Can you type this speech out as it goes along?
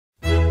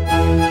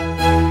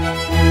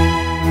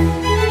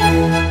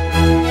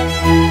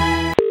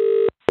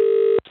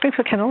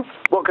Springfield Kennels.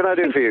 What can I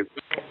do for you?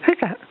 Who's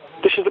that?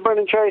 This is the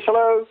Brendan Chase.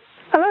 Hello.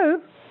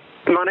 Hello?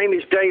 My name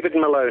is David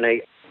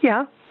Maloney.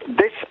 Yeah.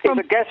 This is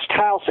a guest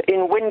house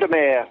in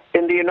Windermere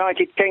in the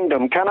United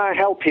Kingdom. Can I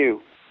help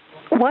you?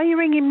 Why are you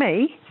ringing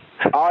me?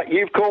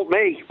 You've called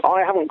me.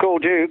 I haven't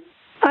called you.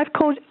 I've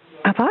called...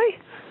 Have I?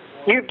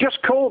 You've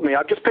just called me.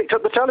 I've just picked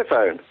up the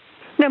telephone.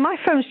 No, my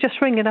phone's just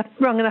rung and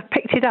I've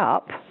picked it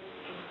up.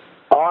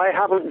 I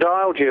haven't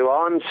dialed you.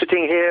 I'm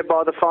sitting here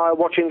by the fire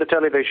watching the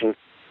television.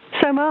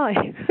 So am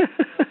I.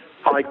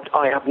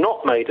 I have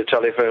not made a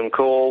telephone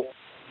call.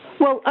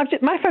 Well,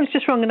 my phone's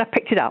just rung and I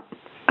picked it up.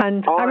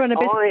 And I run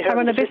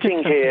a business.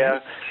 Sitting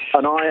here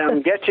and I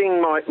am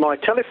getting my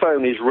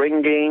telephone is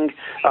ringing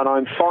and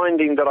I'm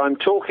finding that I'm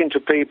talking to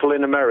people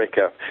in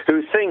America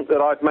who think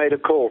that I've made a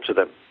call to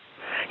them.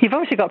 You've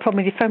obviously got a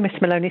problem with your phone,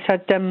 Mr. Maloney, so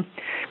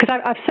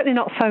because I've certainly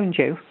not phoned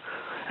you.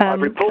 I've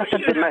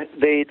reported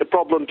the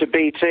problem to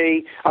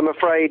BT, I'm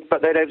afraid,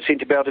 but they don't seem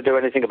to be able to do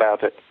anything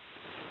about it.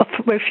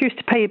 We refuse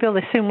to pay your bill,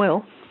 they soon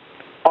will.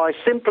 I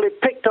simply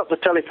picked up the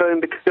telephone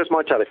because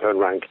my telephone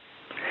rang.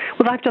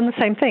 Well, I've done the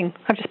same thing.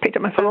 I've just picked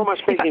up my phone. Who am I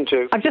speaking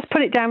to? I've just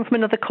put it down from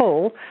another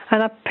call,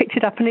 and I've picked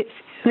it up, and it's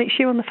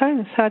you on the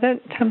phone. So I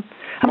don't.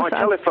 My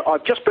telephone.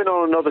 I've just been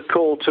on another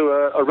call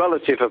to a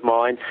relative of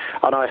mine,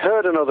 and I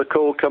heard another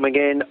call coming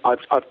in.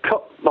 I've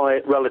cut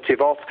my relative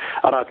off,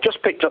 and I've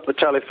just picked up the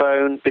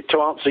telephone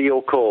to answer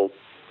your call.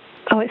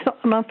 Oh, it's not.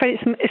 I'm afraid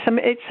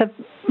it's a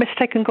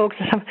mistaken call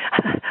because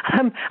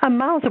I'm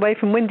miles away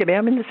from Windermere.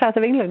 I'm in the south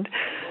of England.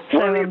 So,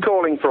 where are you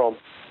calling from?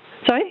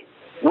 Sorry.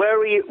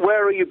 Where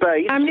are you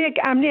based?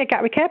 I'm near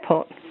Gatwick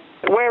Airport.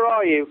 Where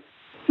are you?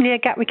 Near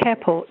Gatwick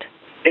Airport.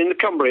 In the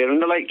Cumbria, in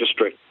the Lake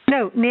District?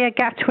 No, near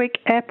Gatwick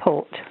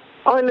Airport.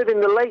 I live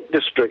in the Lake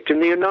District in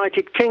the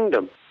United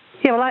Kingdom.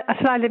 Yeah, well, I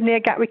said I live near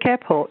Gatwick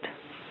Airport.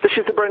 This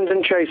is the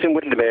Brendan Chase in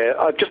Windermere.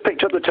 I've just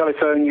picked up the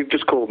telephone. You've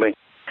just called me.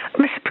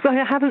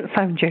 I haven't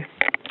phoned you.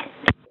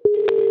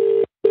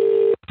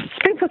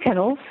 Springfield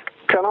Kennels.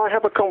 Can I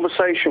have a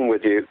conversation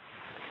with you?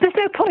 There's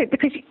no point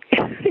because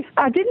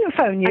I didn't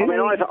phone you. I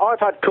mean, I've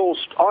had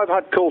calls. I've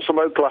had calls from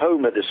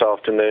Oklahoma this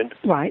afternoon.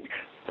 Right.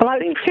 Well,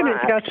 2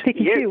 minutes ago I was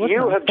speaking to you.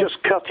 You have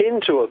just cut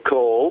into a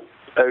call,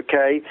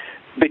 okay,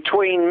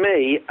 between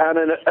me and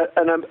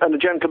a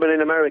gentleman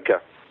in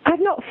America. I've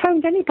not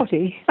phoned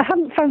anybody. I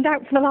haven't phoned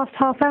out for the last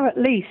half hour at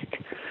least.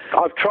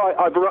 I've tried.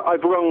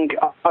 I've rung.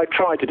 I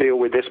tried to deal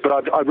with this,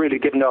 but I've really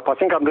given up. I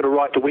think I'm going to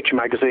write to Which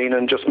magazine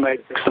and just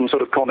make some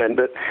sort of comment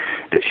that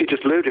this is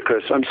just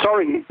ludicrous. I'm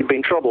sorry you've been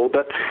in trouble,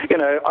 but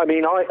I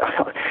mean,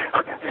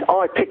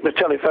 I pick the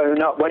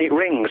telephone up when it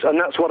rings, and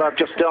that's what I've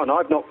just done.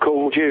 I've not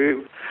called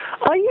you.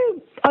 Are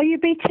you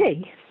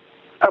BT?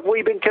 Have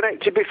we been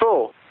connected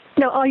before?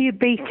 No, are you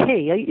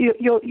BT?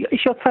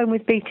 Is your phone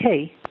with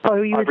BT? Or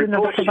are you with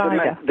another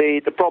provider?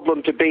 The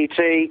problem to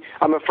BT,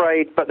 I'm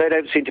afraid, but they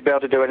don't seem to be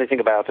able to do anything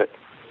about it.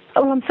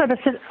 Oh, I'm sorry.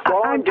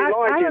 Well, I'm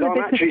delighted. I'm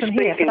actually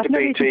speaking to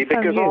BT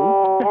because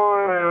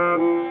Oh,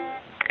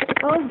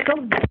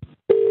 God.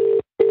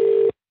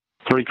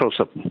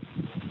 347.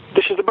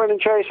 This is the Brendan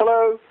Chase.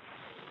 Hello?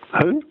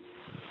 Who?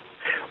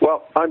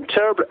 Well, I'm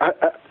terrible.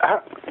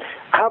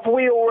 Have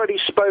we already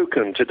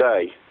spoken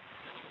today?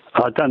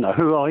 I don't know.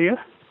 Who are you?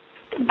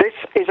 This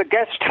is a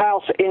guest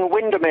house in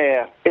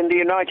Windermere in the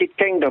United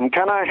Kingdom.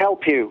 Can I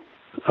help you?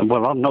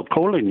 Well, I'm not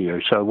calling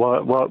you, so why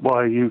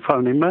are you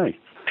phoning me?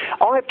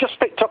 I've just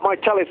picked up my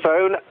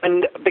telephone,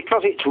 and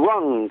because it's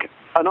rung,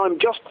 and I'm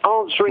just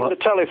answering the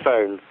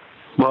telephone.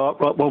 Well,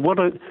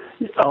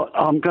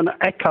 I'm going to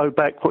echo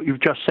back what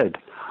you've just said.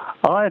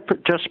 I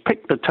just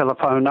picked the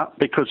telephone up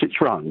because it's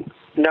rung.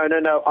 No.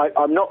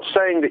 I'm not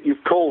saying that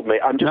you've called me.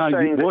 I'm just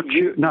saying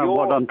that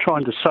what I'm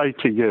trying to say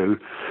to you,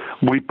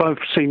 we both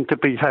seem to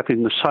be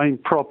having the same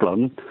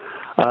problem.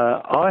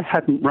 I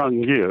hadn't rung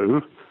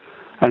you,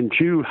 and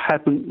you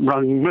hadn't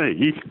rung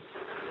me,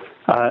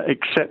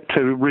 except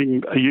to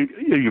ring.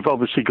 You've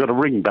obviously got a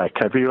ring back,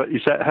 have you?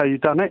 Is that how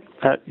you've done it?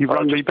 You've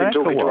rung me back,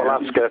 or what? Talking to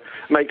Alaska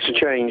makes a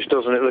change,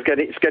 doesn't it?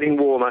 It's getting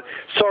warmer.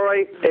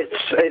 Sorry,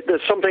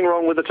 there's something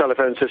wrong with the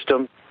telephone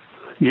system.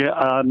 Yeah,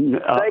 I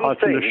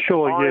can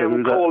assure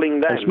you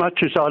that as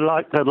much as I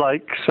like the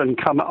lakes and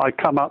I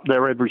come up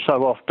there every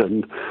so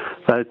often,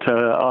 that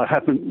I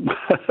haven't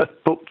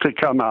booked to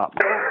come up.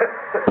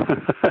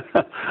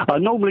 I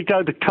normally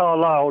go to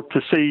Carlisle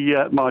to see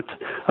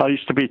I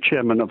used to be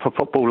chairman of a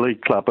football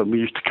league club, and we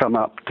used to come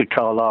up to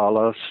Carlisle.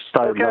 I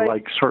stay on the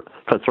lakes for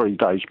 3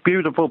 days.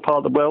 Beautiful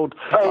part of the world.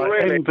 Oh,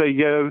 really? I envy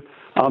you.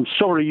 I'm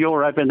sorry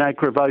you're having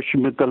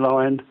aggravation with the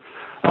line.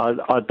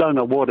 I don't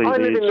know what it is. I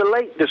live in the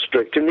Lake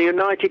District in the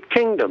United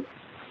Kingdom.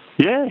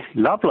 Yeah,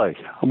 lovely.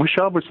 I wish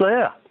I was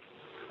there.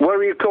 Where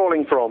are you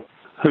calling from?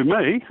 Who,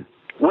 me?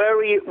 Where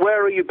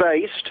are you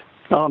based?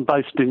 I'm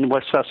based in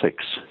West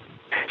Sussex.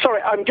 Sorry,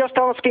 I'm just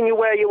asking you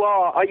where you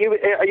are. Are you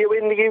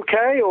in the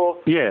UK or?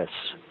 Yes.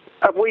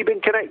 Have we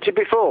been connected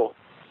before?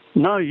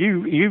 No,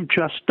 you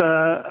just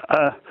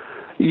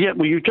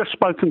you've just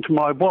spoken to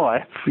my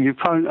wife. You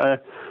phoned.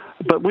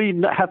 But we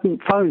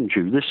haven't phoned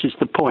you. This is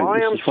the point. I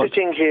am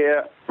sitting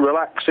here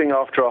relaxing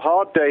after a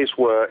hard day's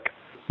work.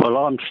 Well,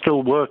 I'm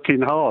still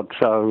working hard,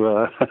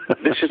 so...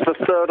 This is the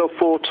third or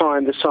fourth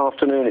time this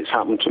afternoon it's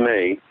happened to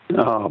me.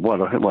 Oh,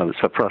 well, it's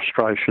a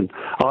frustration.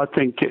 I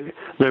think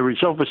there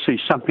is obviously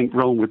something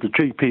wrong with the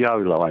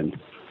GPO line.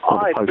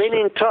 I've been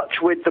in touch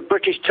with the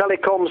British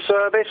Telecom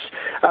Service,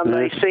 and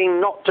they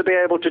seem not to be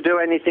able to do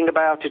anything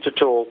about it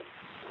at all.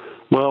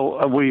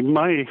 Well, we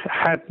may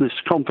have this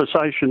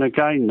conversation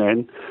again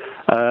then,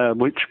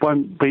 which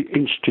won't be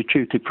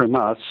instituted from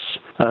us.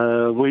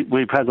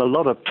 We've had a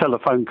lot of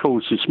telephone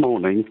calls this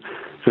morning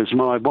because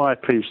my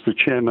wife is the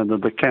chairman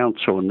of the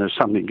council and there's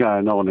something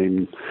going on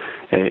in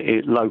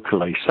it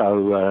locally.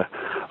 So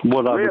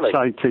what I would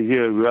say to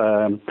you,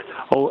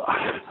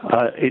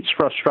 it's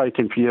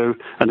frustrating for you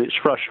and it's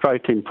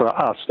frustrating for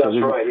us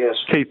to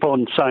keep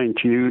on saying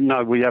to you,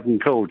 no, we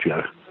haven't called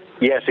you.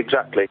 Yes,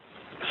 exactly.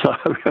 So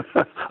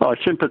I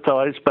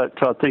sympathise, but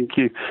I think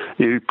you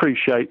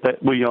appreciate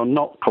that we are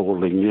not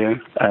calling you.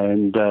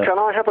 And can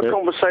I have a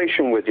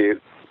conversation with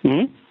you?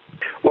 Hmm?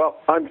 Well,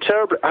 I'm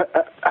terrible.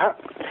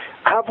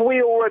 Have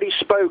we already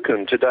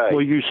spoken today?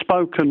 Well, you've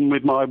spoken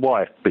with my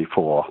wife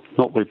before,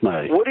 not with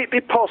me. Would it be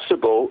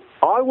possible?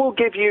 I will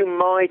give you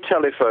my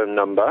telephone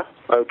number,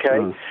 okay?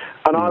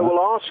 And I will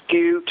ask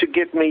you to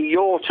give me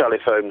your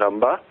telephone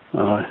number.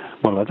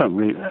 Well, I don't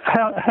really.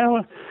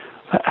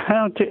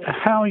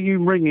 How are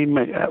you ringing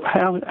me?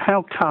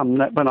 How come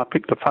that when I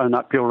pick the phone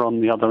up, you're on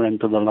the other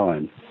end of the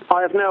line?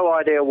 I have no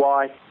idea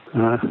why.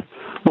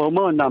 Well,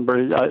 my number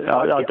is...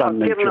 I don't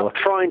need I've given up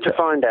trying to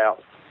find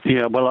out.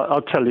 Yeah, well,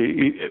 I'll tell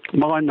you.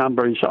 My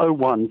number is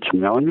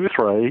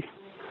 01293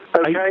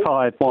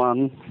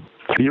 851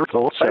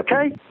 347.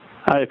 Okay.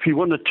 If you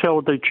want to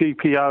tell the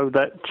GPO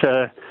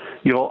that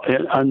you're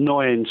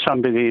annoying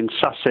somebody in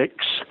Sussex...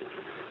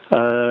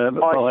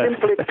 I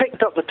simply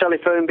picked up the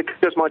telephone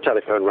because my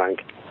telephone rang.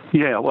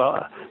 Yeah,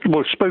 well,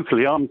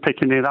 spookily, I'm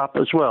picking it up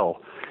as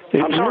well.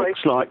 It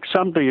looks like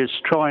somebody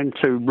is trying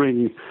to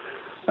ring...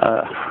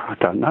 I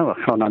don't know, I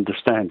can't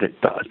understand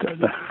it, but...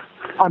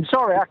 I'm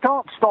sorry, I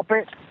can't stop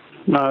it.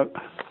 No.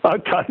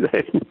 Okay,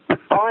 then.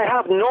 I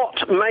have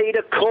not made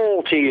a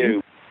call to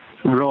you.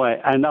 Right,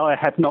 and I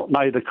have not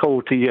made a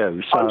call to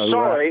you, so... I'm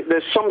sorry,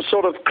 there's some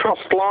sort of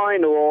crossed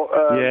line or...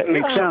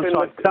 it sounds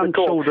like some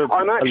sort of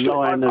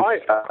line of...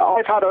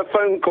 I've had a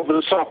phone call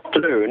this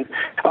afternoon,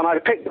 and I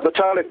picked up the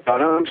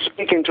telephone, and I'm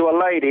speaking to a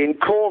lady in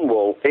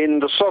Cornwall, in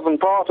the southern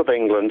part of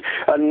England,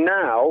 and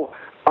now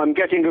I'm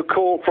getting a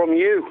call from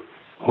you.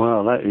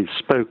 Well, that is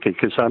spooky,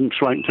 because I haven't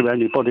spoken to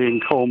anybody in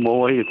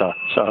Cornwall either,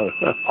 so...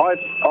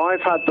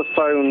 I've had the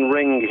phone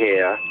ring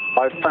here.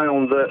 I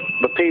found that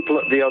the people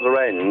at the other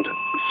end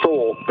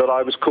thought that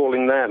I was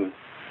calling them.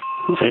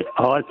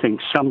 I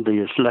think somebody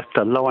has left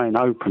a line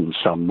open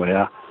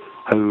somewhere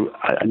who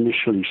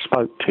initially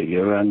spoke to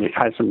you, and it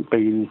hasn't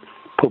been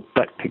put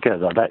back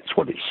together. That's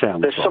what it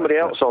sounds like. There's somebody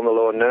else on the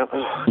line now.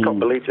 I can't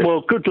believe it.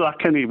 Well, good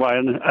luck anyway.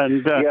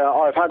 And yeah,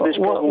 I've had this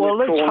problem well,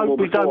 let's hope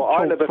we don't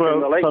talk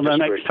for the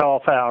next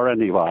half hour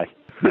anime.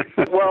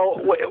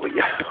 Well,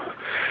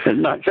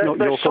 that's not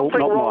your fault,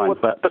 not mine,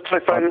 but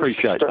I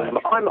appreciate that.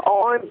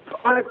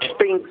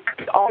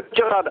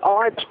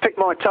 I've picked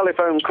my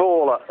telephone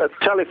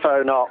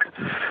up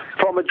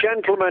from a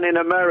gentleman in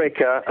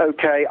America,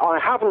 okay, I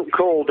haven't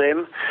called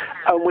him,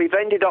 and we've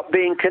ended up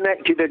being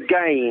connected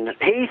again.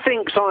 He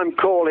thinks I'm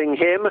calling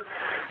him,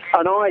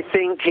 and I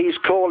think he's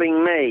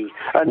calling me,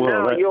 and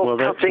now you're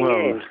cutting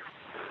in.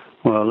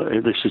 Well,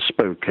 this is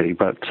spooky,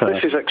 but...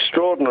 this is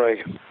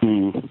extraordinary.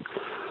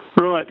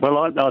 Right, well,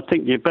 I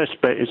think your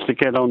best bet is to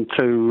get on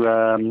to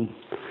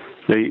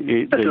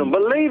That's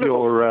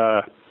unbelievable.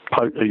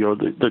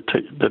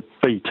 the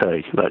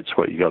BT. That's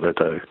what you got to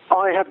do.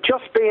 I have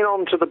just been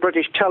on to the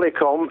British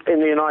Telecom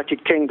in the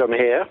United Kingdom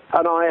here,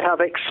 and I have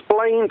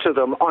explained to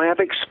them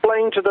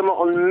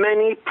on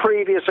many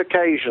previous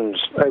occasions,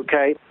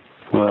 okay?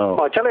 Well,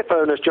 my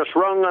telephone has just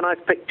rung and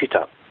I've picked it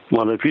up.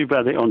 Well, if you've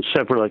had it on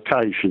several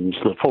occasions,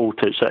 the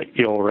fault is at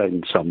your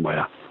end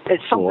somewhere.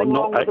 It's something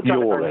wrong with the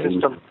telephone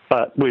system.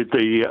 But with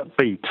the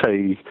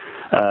BT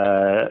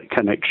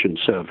connection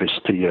service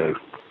to you.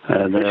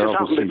 This has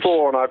happened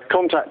before, and I've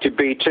contacted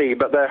BT,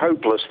 but they're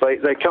hopeless.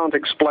 They can't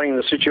explain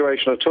the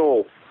situation at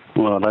all.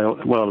 Well,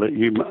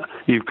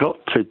 you've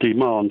got to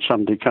demand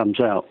somebody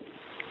comes out.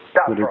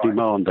 That's right.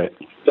 Demand it.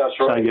 That's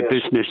right. So your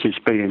business is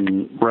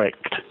being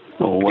wrecked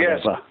or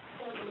whatever. Yes.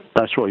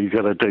 That's what you've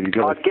got to do. You've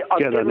got to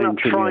get an engineer out. I'm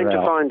trying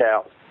to find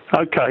out.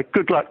 Okay,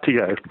 good luck to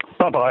you.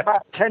 Bye-bye.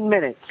 About 10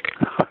 minutes.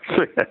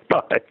 See you.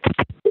 Bye.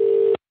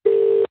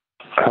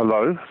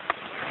 Hello?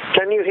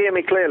 Can you hear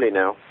me clearly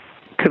now?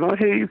 Can I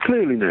hear you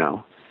clearly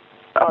now?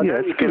 I know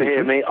you can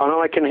hear me, and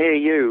I can hear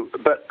you,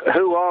 but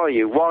who are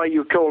you? Why are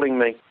you calling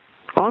me?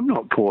 I'm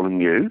not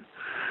calling you.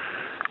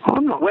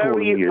 Where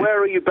are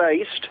you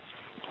based?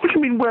 What do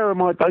you mean, where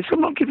am I based? I'm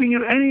not giving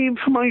you any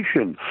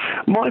information.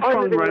 My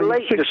phone rang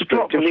at 6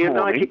 o'clock this morning.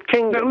 United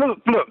Kingdom.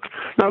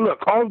 Now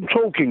look, I'm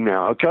talking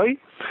now, okay?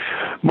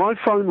 My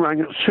phone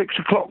rang at 6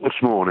 o'clock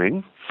this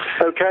morning,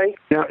 Okay.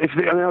 Now, if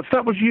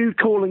that was you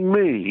calling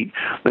me,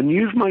 then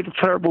you've made a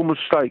terrible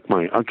mistake,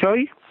 mate.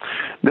 Okay.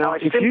 Now,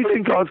 if you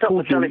think I've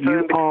called you,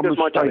 you are mistaken.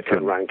 My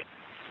telephone rang.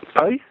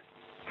 Eh?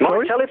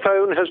 My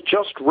telephone has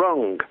just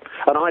rung,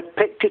 and I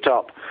picked it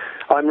up.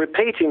 I'm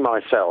repeating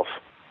myself.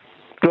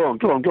 Go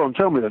on.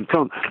 Tell me then.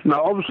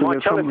 Now, obviously,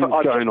 there's something going on.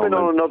 I've just been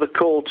on another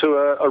call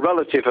to a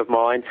relative of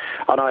mine,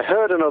 and I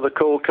heard another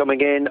call coming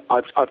in.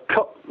 I've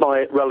cut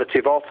my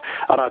relative off,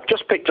 and I've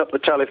just picked up the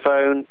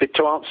telephone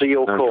to answer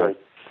your call.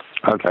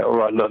 Okay, all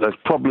right. Look, there's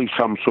probably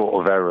some sort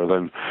of error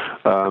then.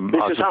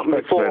 This has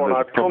happened before, and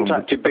I've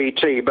contacted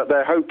BT, but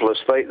they're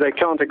hopeless. They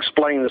can't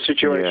explain the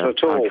situation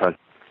at all. Okay.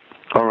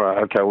 All right,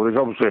 okay. Well, there's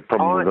obviously a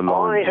problem with the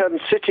line. I am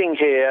sitting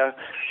here,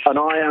 and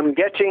I am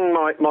getting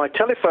my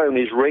telephone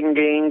is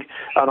ringing,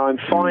 and I'm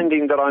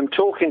finding that I'm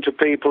talking to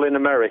people in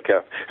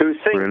America who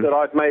think that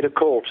I've made a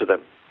call to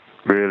them.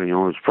 Really?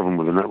 Oh, there's a problem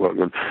with the network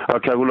then.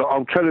 Okay, well, look,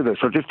 I'll tell you this.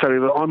 I'll just tell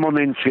you that I'm on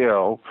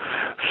NTL,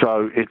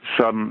 so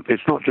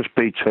it's not just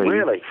BT.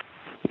 Really?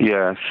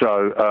 Yeah,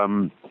 so...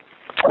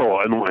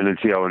 I'm not in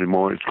NTL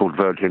anymore. It's called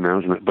Virgin now,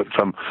 isn't it? But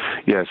so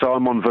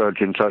I'm on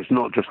Virgin. So it's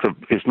not just a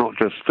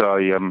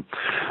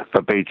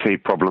BT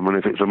problem. And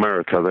if it's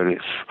America, then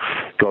it's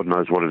God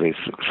knows what it is.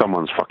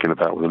 Someone's fucking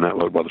about with the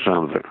network by the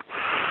sound of it.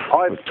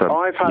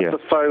 I've had the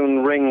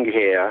phone ring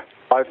here.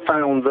 I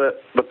found that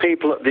the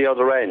people at the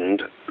other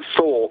end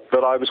thought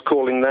that I was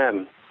calling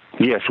them.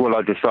 Yes, well,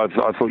 I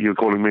thought you were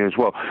calling me as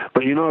well.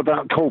 But you know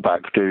about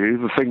callback, do you?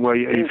 The thing where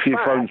if you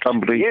phone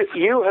somebody...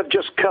 You have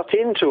just cut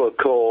into a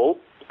call...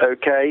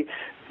 Okay,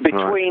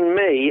 between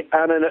me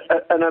and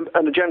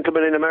a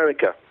gentleman in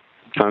America.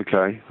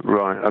 Okay,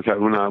 right. Okay,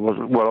 well, no, it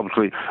wasn't. Well,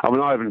 obviously, I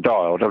haven't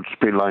dialed. I've just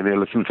been laying here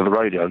listening to the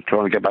radio,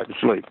 trying to get back to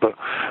sleep. But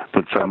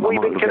have we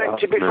been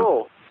connected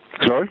before?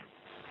 Now. Sorry?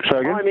 Say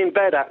again? I'm in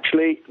bed,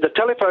 actually. The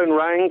telephone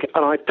rang,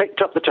 and I picked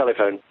up the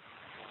telephone.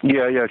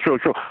 Yeah, sure.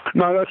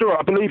 No, that's all right.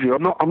 I believe you.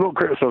 I'm not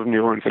criticising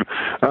you or anything.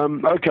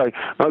 Okay.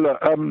 Now, look,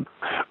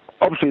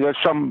 obviously, there's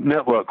some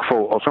network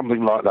fault or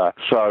something like that.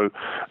 So,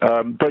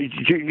 but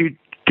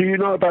do you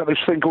know about this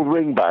thing called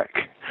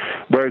ringback,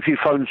 where if you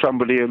phone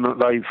somebody and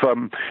they've,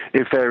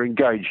 if they're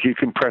engaged, you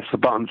can press the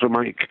button to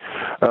make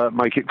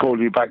it call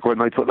you back when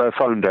they put their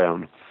phone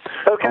down?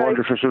 Okay. I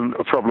wonder if there's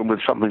a problem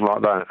with something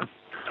like that.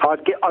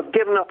 I've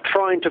given up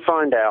trying to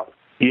find out.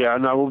 Yeah,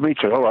 no, well, me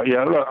too. All right,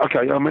 yeah, look,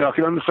 okay. I mean, I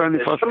can understand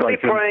the frustration.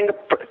 Somebody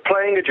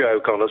playing a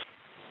joke on us.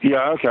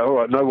 Yeah, okay, all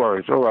right, no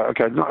worries. All right,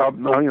 okay. No,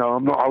 I'm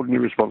not holding you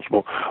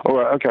responsible. All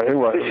right, okay,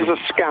 anyway. This is a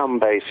scam,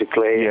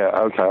 basically.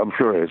 Yeah, okay, I'm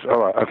sure it is. All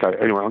right, okay.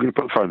 Anyway, I'm going to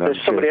put the phone down.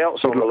 There's somebody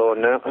else on the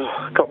lawn now.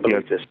 I can't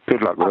believe this.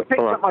 Good luck with it. I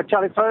picked up my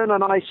telephone,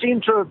 and I seem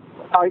to have...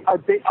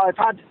 I've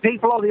had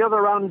people on the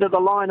other end of the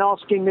line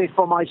asking me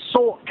for my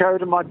sort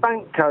code and my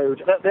bank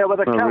code. There were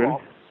the co-op. Really?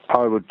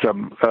 I would,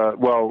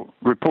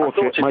 report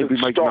it, maybe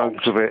make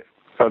notes of it,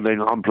 and then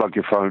unplug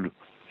your phone.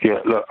 Yeah,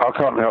 look, I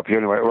can't help you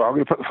anyway. All right, I'm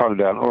going to put the phone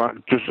down. All right,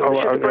 just... All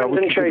right,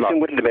 Brendan Chase in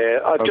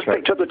Windermere. I've just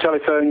picked up the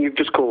telephone. You've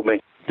just called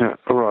me. Yeah,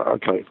 all right,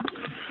 okay.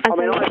 I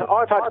mean,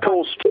 I've had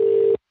calls...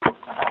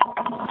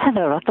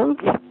 Hello, Russell.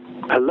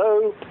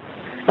 Hello?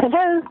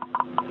 Hello?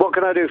 What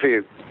can I do for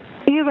you?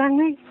 You rang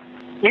me?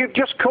 You've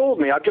just called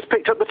me. I've just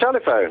picked up the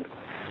telephone.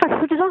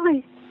 So did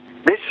I.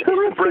 This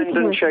is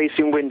Brendan Chase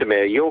in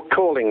Windermere. You're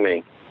calling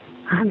me.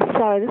 I'm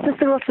sorry, this is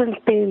the Rutland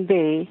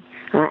B&B.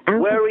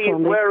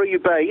 Where are you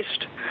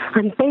based?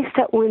 I'm based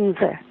at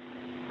Windsor.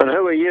 And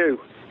who are you?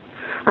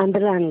 I'm the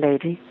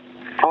landlady.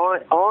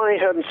 I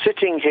am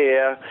sitting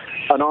here,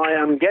 and I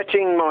am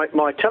getting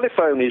my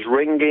telephone is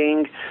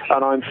ringing,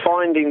 and I'm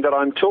finding that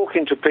I'm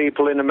talking to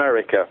people in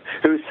America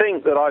who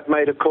think that I've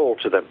made a call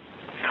to them.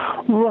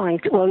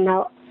 Right. Well,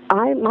 now,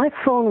 my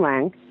phone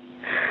rang,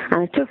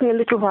 and it took me a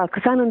little while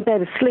because I'm in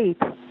bed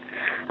asleep,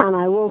 and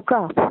I woke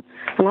up,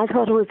 and I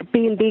thought it was a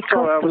B&B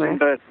customer. I was in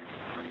bed.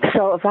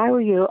 So if I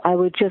were you, I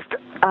would just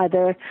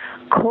either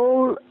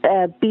call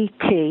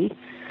BT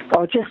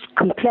or just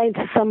complain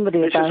to somebody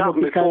about it. This has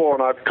happened before,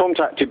 and I've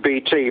contacted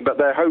BT, but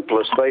they're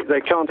hopeless.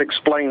 They can't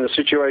explain the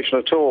situation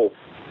at all.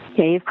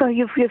 Yeah, you've got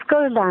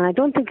a line. I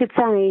don't think it's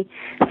any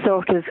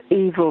sort of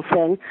evil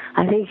thing.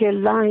 I think your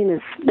line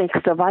is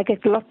mixed up. I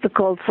get lots of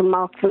calls from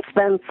Marks and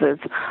Spencer's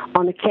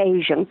on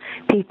occasion.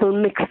 People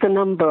mix the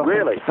number up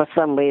for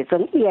some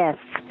reason. Yes.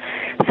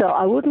 So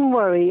I wouldn't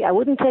worry. I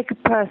wouldn't take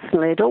it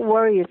personally. Don't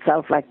worry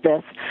yourself like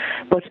this.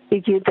 But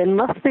they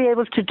must be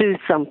able to do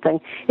something.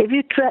 If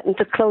you threaten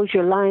to close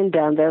your line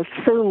down, they'll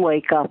soon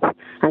wake up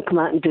and come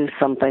out and do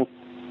something.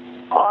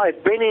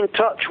 I've been in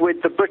touch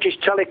with the British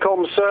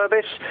Telecom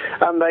Service,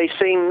 and they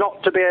seem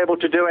not to be able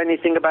to do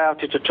anything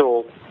about it at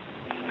all.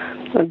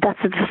 Well,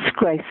 that's a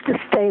disgrace, this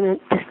day and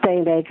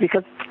age,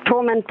 because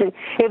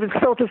it was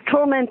sort of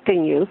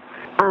tormenting you.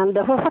 And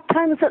what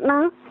time is it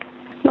now?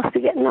 Must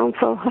be getting on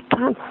for what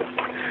time?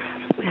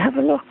 Let me have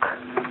a look.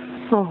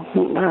 Oh,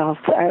 well,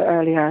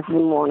 early hours in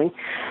the morning.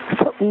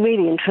 So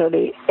really and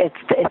truly,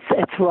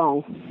 it's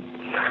wrong.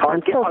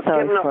 I've given up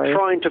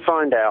trying to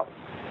find out.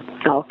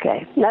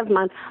 Okay, never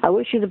mind. I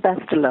wish you the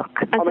best of luck.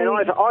 I mean,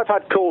 I've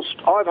had calls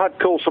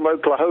from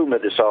Oklahoma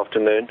this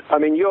afternoon. I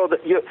mean,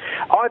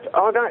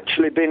 I've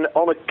actually been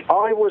on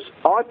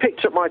I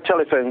picked up my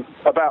telephone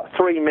about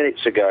 3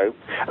 minutes ago,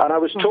 and I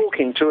was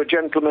talking to a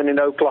gentleman in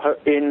Oklahoma,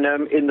 in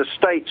the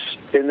States,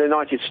 in the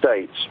United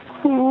States.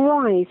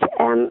 Right.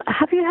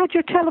 Have you had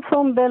your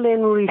telephone bill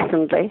in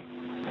recently?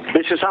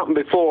 This has happened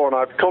before, and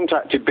I've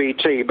contacted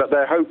BT, but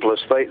they're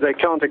hopeless. They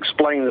can't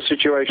explain the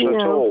situation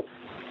at all.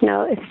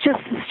 No, it's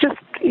just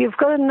you've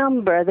got a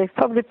number. They've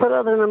probably put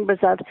other numbers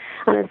out,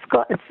 and it's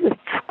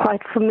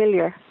quite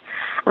familiar.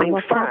 And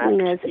in fact,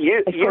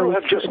 you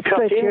have just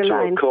cut into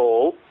a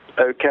call,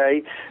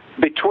 okay,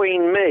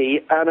 between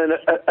me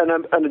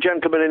and a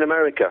gentleman in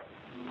America.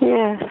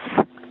 Yes.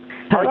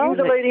 Are you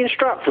the lady in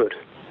Stratford?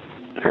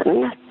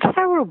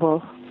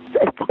 Terrible.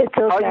 It's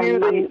okay. Are you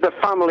the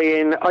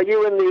family Are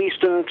you in the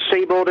eastern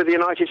seaboard of the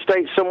United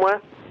States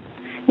somewhere?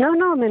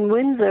 No, I'm in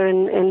Windsor,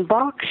 in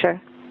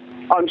Berkshire.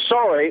 I'm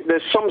sorry,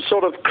 there's some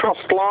sort of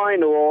crossed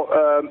line or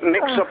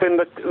mix-up in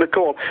the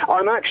call.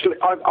 I've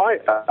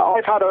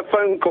had a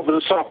phone call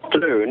this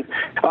afternoon,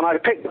 and I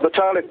picked up the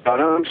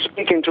telephone, and I'm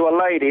speaking to a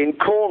lady in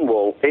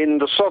Cornwall, in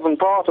the southern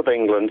part of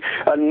England,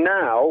 and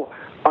now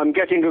I'm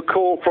getting a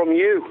call from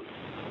you.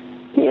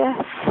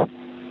 Yes.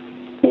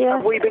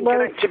 Have we been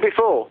connected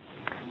before?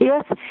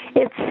 Yes,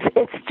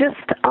 it's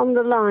just on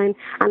the line,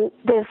 and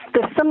there's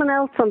someone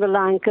else on the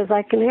line, because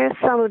I can hear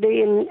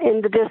somebody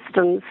in the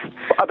distance.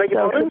 I beg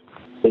your pardon?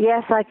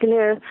 Yes, I can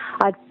hear.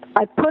 I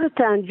put it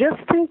down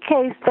just in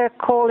case they're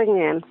calling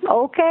in.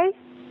 Okay?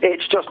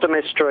 It's just a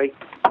mystery.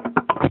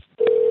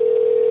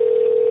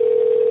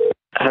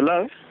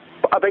 Hello?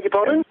 I beg your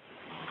pardon?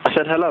 I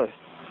said hello.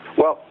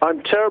 Well,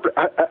 I'm terribly...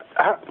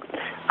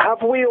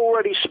 have we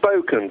already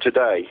spoken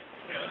today?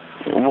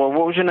 Well,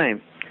 what was your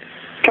name?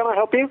 Can I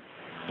help you?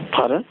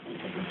 Pardon?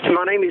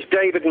 My name is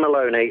David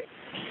Maloney.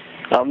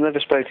 I've never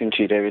spoken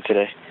to you, David,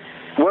 today.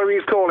 Where are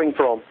you calling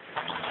from?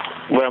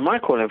 Where am I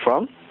calling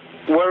from?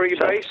 Where are you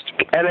based?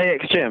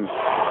 LAX Gym.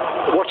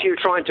 What are you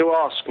trying to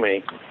ask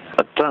me?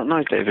 I don't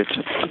know, David.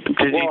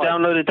 Did you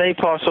download a day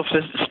pass off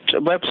this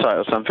website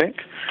or something?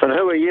 And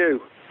who are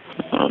you?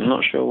 I'm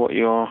not sure what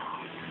you are.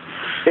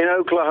 In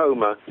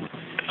Oklahoma.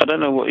 I don't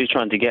know what you're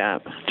trying to get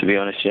at, to be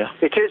honest, yeah.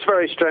 It is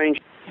very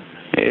strange.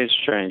 It is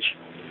strange.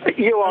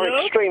 You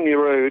are extremely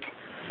rude.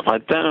 I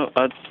don't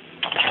know.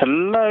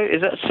 Hello?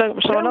 Is that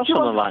someone else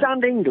on the line? Do you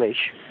understand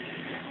English?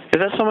 Is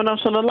that someone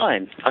else on the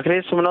line? I can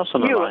hear someone else on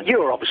the line.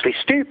 You're obviously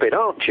stupid,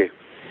 aren't you?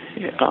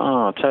 Yeah.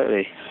 Oh,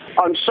 totally.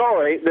 I'm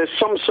sorry, there's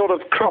some sort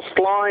of crossed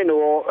line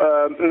or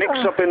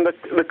mix-up in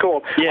the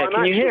call. Yeah,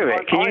 can you hear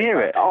it? Can you hear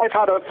it? I've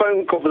had a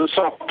phone call this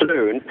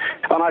afternoon,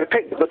 and I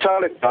picked up the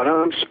telephone,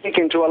 and I'm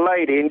speaking to a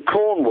lady in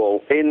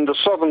Cornwall, in the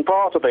southern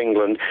part of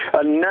England,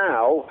 and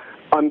now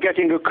I'm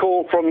getting a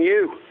call from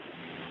you.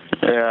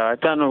 Yeah, I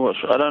don't know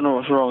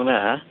what's wrong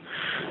there.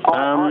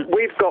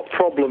 We've got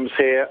problems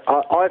here.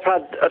 I've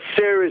had a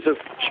series of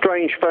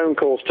strange phone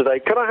calls today.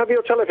 Can I have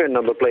your telephone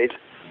number, please?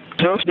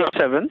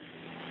 007.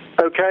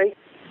 Okay.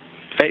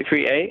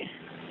 838.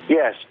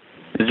 Yes.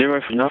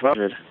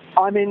 0900.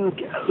 I'm in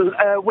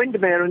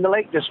Windermere in the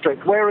Lake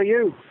District. Where are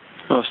you?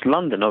 Well, it's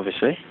London,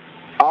 obviously.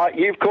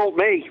 You've called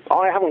me.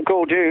 I haven't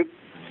called you.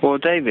 Well,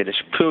 David,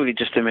 it's purely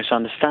just a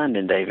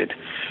misunderstanding, David.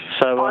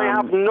 So I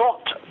have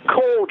not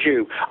called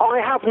you. I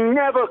have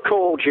never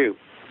called you.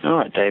 All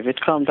right, David,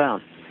 calm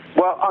down.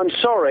 Well, I'm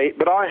sorry,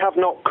 but I have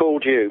not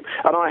called you,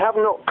 and I have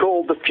not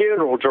called the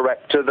funeral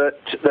director that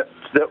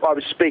I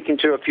was speaking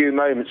to a few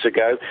moments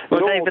ago.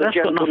 Well, David, that's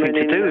got nothing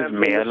to do with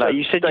me. Like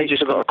you said, you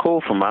just got a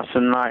call from us,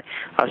 and like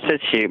I said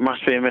to you, it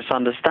must be a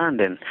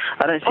misunderstanding.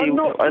 I don't see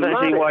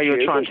why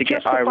you're trying to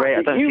get irate.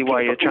 I don't see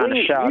why you're trying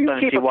to shout. I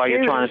don't see why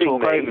you're trying to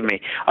talk over me.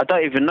 I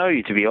don't even know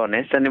you, to be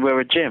honest, and we're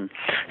a gym.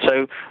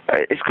 So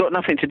it's got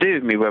nothing to do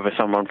with me whether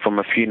someone from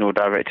a funeral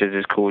director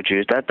has called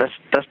you. That's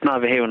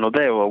neither here nor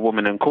there, or a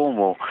woman in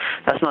Cornwall.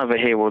 That's neither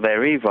here or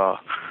there either.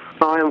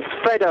 I am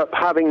fed up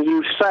having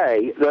you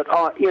say that,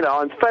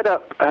 I'm fed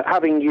up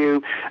having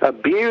you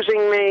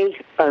abusing me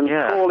and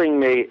calling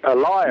me a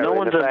liar. No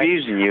one's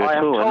abusing you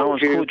at all. No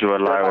one's called you a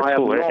liar at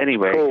all.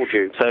 Anyway,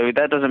 so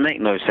that doesn't make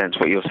no sense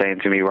what you're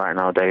saying to me right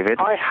now, David.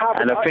 I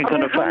haven't. And I think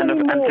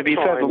and to be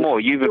furthermore,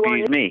 you've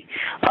abused me.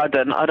 I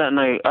don't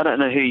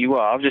know who you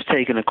are. I've just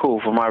taken a call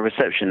from my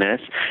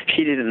receptionist.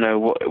 She didn't know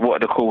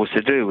what the call was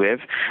to do with,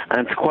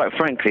 and quite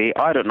frankly,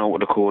 I don't know what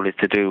the call is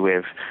to do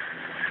with.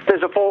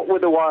 There's a fault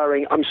with the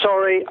wiring. I'm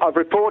sorry. I've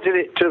reported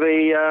it to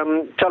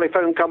the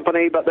telephone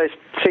company, but they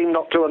seem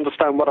not to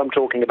understand what I'm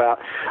talking about.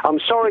 I'm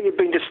sorry you've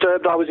been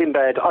disturbed. I was in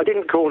bed. I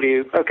didn't call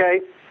you.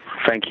 Okay?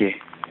 Thank you.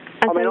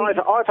 I mean,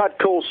 I've had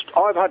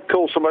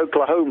calls from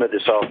Oklahoma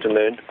this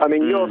afternoon. I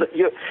mean,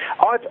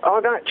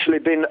 I've actually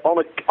been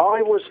on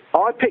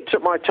I picked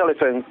up my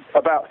telephone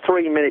about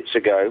 3 minutes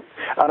ago,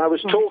 and I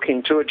was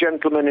talking to a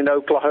gentleman in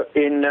Oklahoma,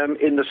 in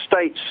the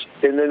States,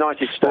 in the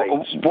United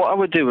States. What I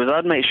would do is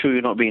I'd make sure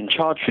you're not being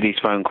charged for these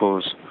phone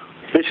calls.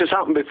 This has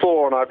happened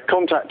before, and I've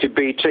contacted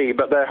BT,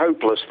 but they're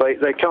hopeless.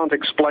 They can't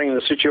explain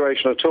the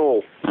situation at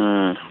all.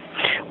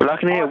 Well, I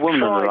can hear a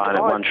woman on the line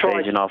at one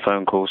stage in our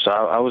phone call, so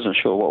I wasn't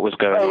sure what was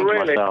going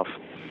on myself.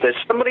 There's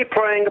somebody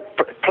playing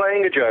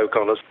a joke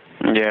on us.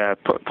 Yeah,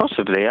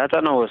 possibly. I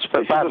don't know. It's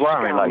bad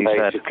wiring, like you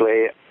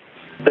basically. Said.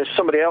 There's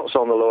somebody else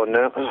on the line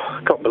now. Oh,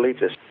 I can't believe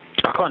this.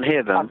 I can't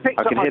hear them.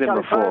 I can hear them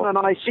before. And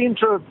I seem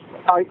to have...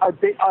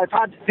 I've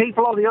had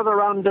people on the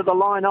other end of the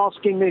line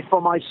asking me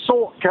for my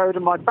sort code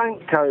and my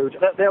bank code.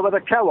 They're with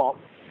a co-op.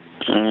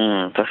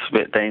 That's a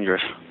bit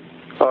dangerous.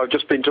 I've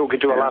just been talking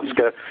to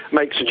Alaska.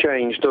 Makes a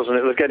change, doesn't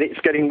it? It's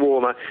getting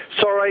warmer.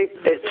 Sorry,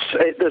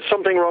 there's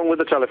something wrong with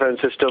the telephone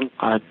system.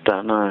 I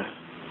don't know.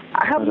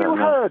 Have you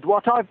heard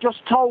what I've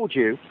just told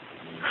you?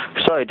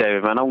 Sorry,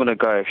 David, man, I'm going to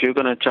go. If you're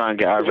going to try and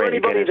get irate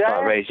again and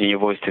start raising your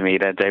voice to me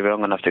then, David, I'm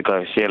going to have to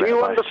go. See you later. Do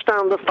you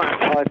understand the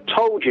fact I've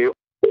told you?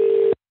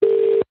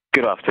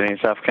 Good afternoon,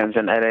 South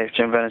Kensington, LA,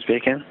 Jim Vernon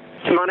speaking.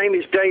 My name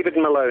is David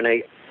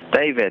Maloney.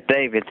 David.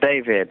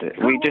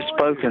 We just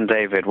spoken,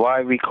 David. Why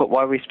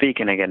are we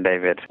speaking again,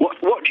 David?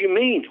 What do you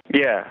mean?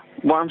 Yeah.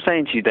 What I'm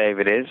saying to you,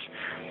 David, is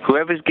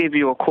whoever's give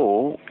you a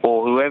call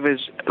or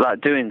whoever's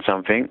like doing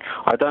something,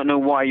 I don't know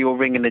why you're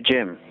ringing the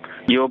gym.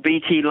 Your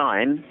BT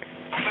line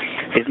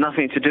is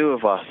nothing to do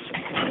with us.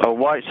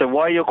 So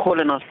why you're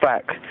calling us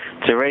back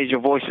to raise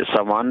your voice at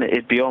someone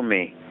is beyond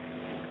me.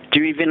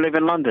 Do you even live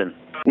in London?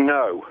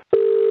 No.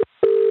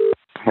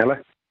 Hello?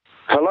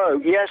 Hello,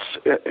 yes.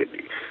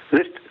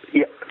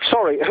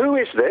 Sorry, who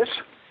is this?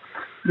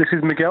 This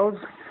is Miguel's.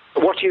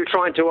 What are you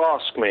trying to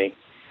ask me?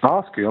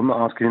 Ask you? I'm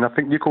not asking you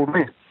nothing. You called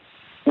me.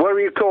 Where are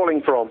you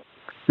calling from?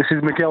 This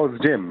is Miguel's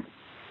gym.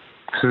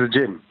 This is a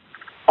gym.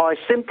 I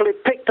simply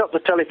picked up the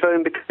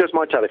telephone because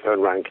my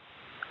telephone rang.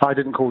 I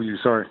didn't call you,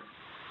 sorry.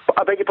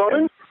 I beg your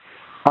pardon?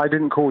 I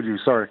didn't call you,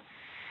 sorry.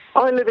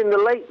 I live in the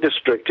Lake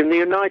District in the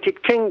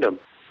United Kingdom.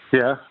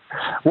 Yeah.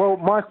 Well,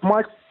 my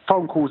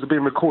phone calls are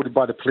being recorded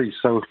by the police,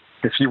 so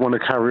if you want to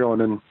carry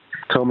on and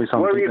tell me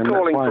something... Where are you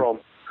calling from?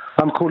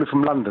 I'm calling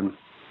from London.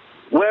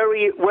 Where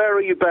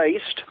are you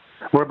based?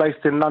 We're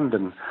based in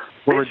London.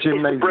 We're a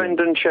gymnasium. This is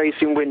Brendan Chase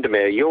in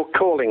Windermere. You're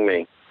calling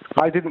me.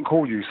 I didn't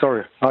call you,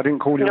 sorry. I didn't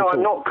call you. No,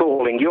 I'm not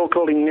calling. You're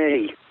calling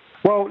me.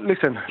 Well,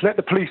 listen, let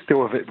the police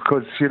deal with it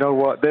because, you know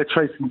what, they're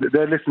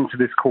listening to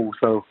this call,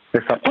 so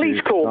it's up to you.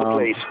 Please call the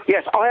police.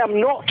 Yes, I am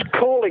not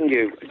calling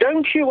you.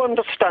 Don't you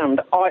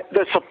understand?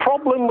 There's a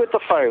problem with the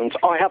phones.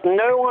 I have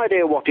no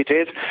idea what it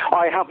is.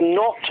 I have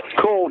not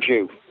called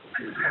you.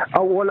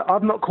 Oh, well,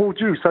 I've not called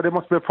you, so there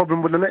must be a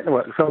problem with the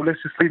network, so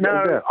let's just leave it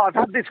there. No, I've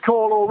had this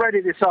call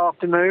already this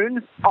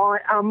afternoon. I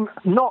am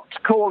not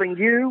calling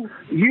you.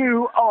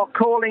 You are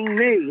calling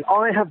me.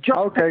 I have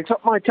just picked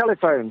up my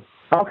telephone.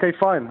 Okay,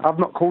 fine. I've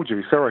not called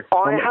you, sorry.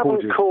 I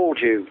haven't called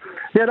you.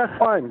 Yeah, that's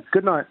fine.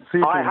 Good night. See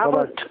you soon. I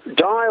haven't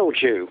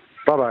dialed you.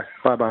 Bye-bye.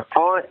 Bye-bye.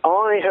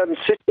 I am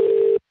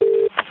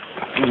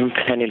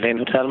Penny Lane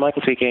Hotel,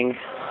 Michael speaking.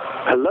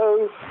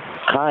 Hello?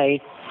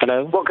 Hi.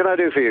 Hello? What can I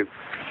do for you?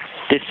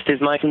 This is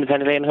Mike from the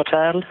Penny Lane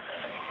Hotel.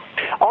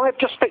 I've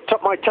just picked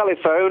up my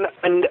telephone,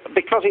 and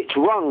because it's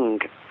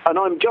rung, and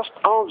I'm just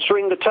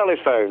answering the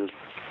telephone.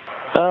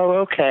 Oh,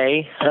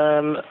 okay.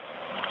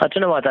 I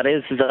don't know what that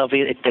is. It's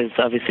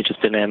obviously just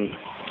been...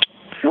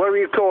 Where are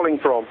you calling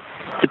from?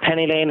 The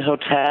Penny Lane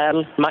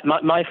Hotel.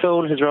 My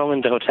phone has rung in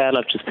the hotel.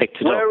 I've just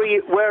picked it up.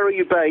 Where are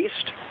you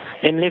based?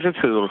 In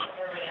Liverpool.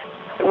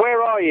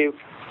 Where are you?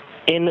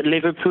 In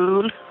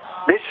Liverpool.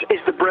 This is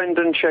the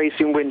Brendan Chase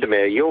in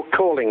Windermere. You're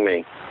calling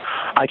me.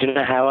 I don't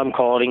know how I'm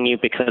calling you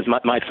because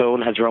my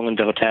phone has rung in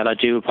the hotel. I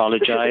do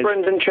apologise. This is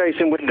Brendan Chase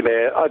in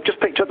Windermere. I've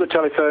just picked up the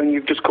telephone.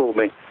 You've just called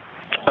me.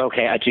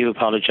 Okay, I do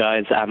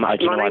apologise. I don't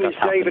know why that's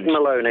happened. My name is David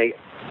Maloney.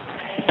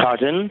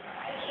 Pardon?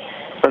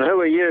 And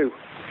who are you?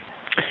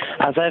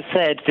 As I've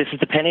said, this is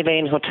the Penny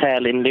Lane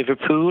Hotel in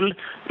Liverpool.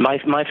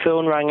 My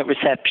phone rang at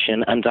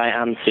reception and I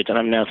answered and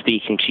I'm now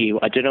speaking to you.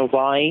 I don't know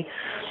why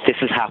this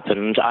has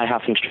happened. I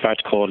haven't tried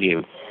to call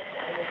you.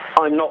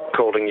 I'm not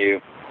calling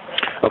you.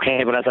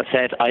 Okay, but as I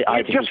said,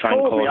 I didn't try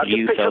and call you. I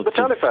just picked up the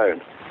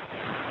telephone.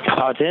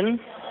 Pardon?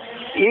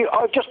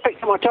 I've just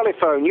picked up my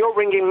telephone. You're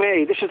ringing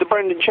me. This is the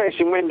Brendan Chase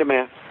in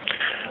Windermere.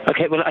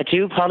 Okay, well, I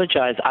do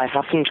apologise. I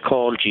haven't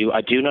called you.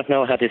 I do not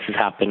know how this has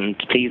happened.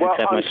 Please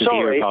accept my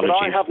sincere apologies.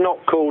 But I have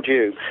not called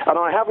you. And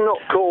I have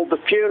not called the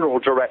funeral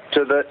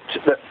director that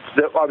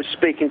I was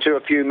speaking to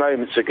a few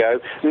moments ago,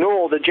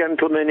 nor the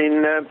gentleman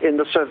in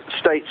the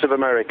States of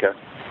America.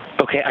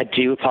 Okay, I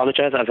do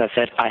apologise. As I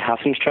said, I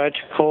haven't tried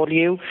to call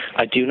you.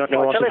 I do not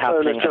know what is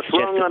happening. My telephone has just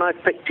rung and I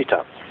picked it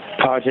up.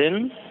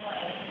 Pardon?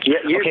 Yeah,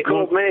 you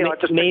called me. I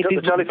just picked up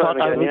the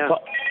telephone again, yeah.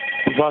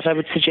 What I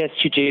would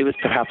suggest you do is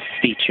perhaps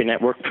speak to your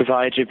network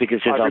provider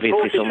because there's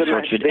obviously some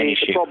sort of an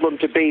issue. The problem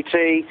to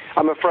BT,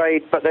 I'm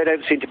afraid, but they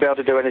don't seem to be able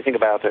to do anything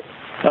about it.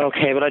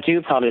 Okay, well, I do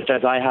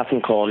apologise. I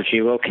haven't called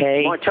you,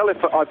 okay? My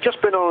telephone, I've just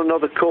been on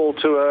another call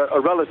to a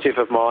relative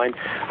of mine,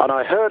 and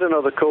I heard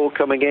another call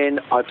coming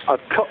in. I've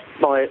cut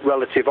my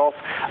relative off,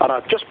 and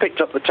I've just picked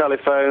up the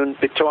telephone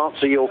to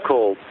answer your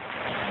call.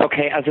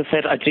 Okay, as I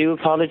said, I do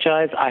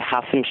apologise. I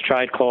haven't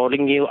tried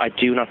calling you. I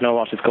do not know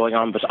what is going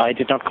on, but I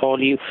did not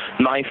call you.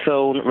 My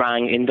phone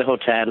rang in the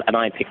hotel and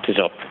I picked it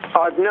up.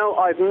 I've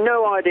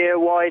no idea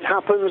why it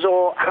happens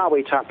or how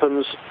it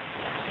happens.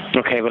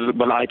 Okay,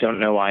 well, I don't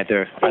know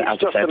either. As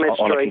I said,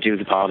 all I can do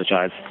is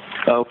apologise.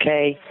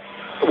 Okay.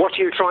 What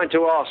are you trying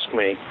to ask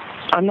me?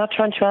 I'm not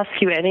trying to ask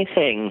you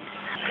anything.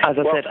 As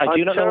I said, I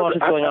do not know what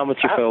is going on with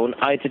your phone.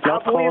 I did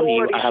not call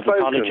you. I have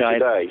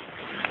apologised.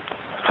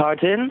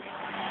 Pardon?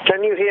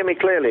 Can you hear me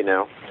clearly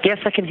now? Yes,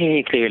 I can hear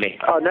you clearly.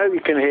 I know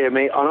you can hear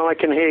me, and I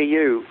can hear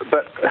you,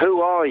 but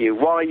who are you?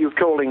 Why are you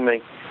calling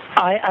me?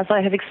 As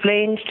I have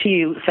explained to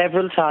you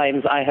several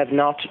times, I have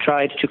not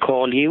tried to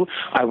call you.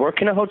 I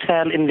work in a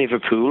hotel in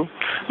Liverpool.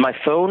 My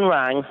phone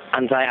rang,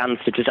 and I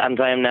answered it, and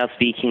I am now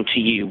speaking to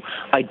you.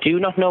 I do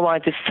not know why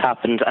this has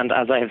happened, and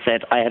as I have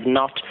said, I have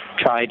not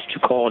tried to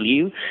call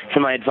you. So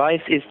my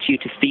advice is to you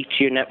to speak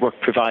to your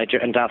network provider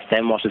and ask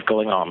them what is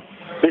going on.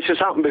 This has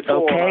happened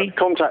before. Okay. I've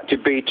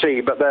contacted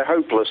BT, but they're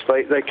hopeless.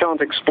 They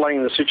can't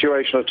explain the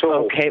situation at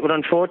all. Okay, well,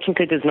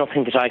 unfortunately, there's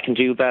nothing that I can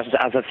do about it.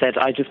 As I've said,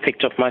 I just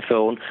picked up my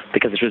phone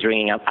because it was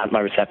ringing at my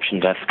reception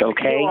desk,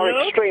 okay? You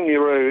are extremely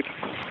rude.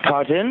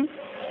 Pardon?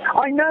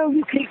 I know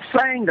you keep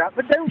saying that,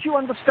 but don't you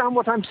understand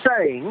what I'm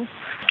saying?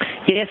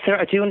 Yes, sir,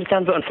 I do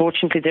understand, but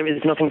unfortunately, there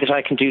is nothing that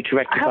I can do to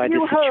rectify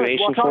this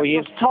situation for you.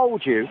 Have you heard what I just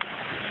told you?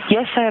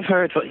 Yes, I have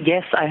heard.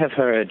 Yes, I have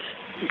heard.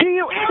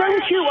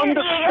 Don't you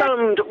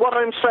understand what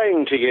I'm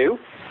saying to you?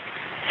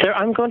 Sir,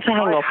 I'm going to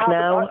hang up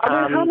now.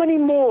 I mean, how many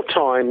more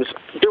times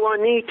do I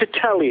need to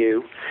tell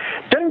you?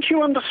 Don't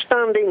you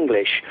understand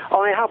English?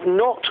 I have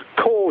not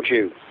called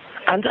you.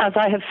 And as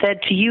I have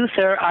said to you,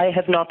 sir, I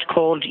have not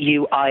called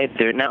you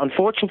either. Now,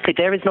 unfortunately,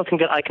 there is nothing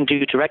that I can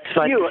do to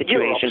rectify the situation.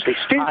 You're obviously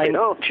stupid,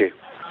 aren't you?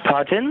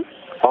 Pardon?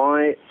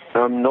 I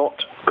am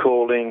not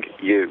calling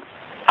you.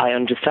 I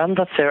understand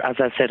that, sir. As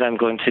I said, I'm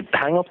going to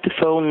hang up the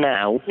phone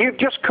now. You've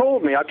just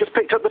called me. I've just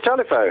picked up the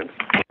telephone.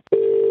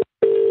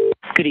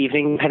 Good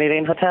evening, Penny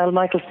Lane Hotel.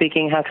 Michael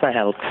speaking. How can I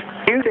help?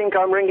 You think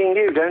I'm ringing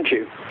you, don't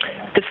you?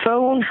 The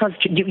phone has...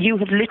 You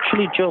have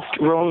literally just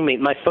rung me.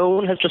 My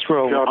phone has just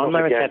rung on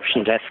my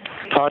reception desk.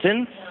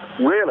 Pardon?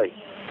 Really?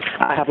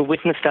 I have a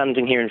witness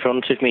standing here in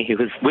front of me who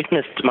has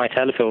witnessed my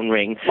telephone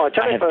ring. My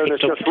telephone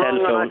has just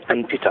rung and I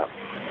picked it up.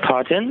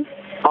 Pardon?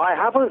 I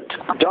haven't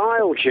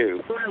dialed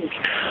you.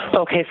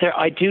 Okay, sir,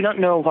 I do not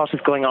know what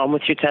is going on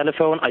with your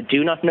telephone. I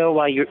do not know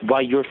why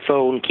your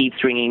phone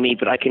keeps ringing me,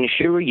 but I can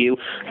assure you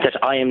that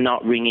I am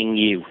not ringing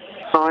you.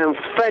 I am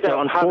fed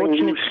up having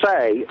you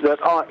say that,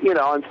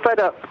 I'm fed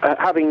up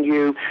having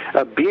you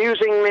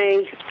abusing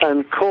me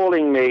and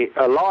calling me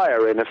a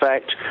liar, in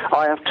effect.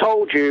 I have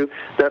told you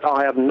that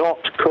I have not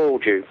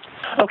called you.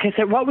 Okay,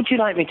 so what would you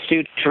like me to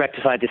do to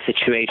rectify this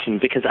situation?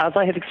 Because as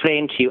I have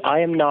explained to you, I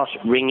am not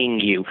ringing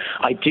you.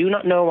 I do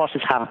not know what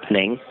is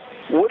happening.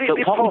 Would it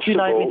be possible? What would you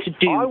like me to do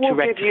to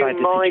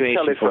rectify this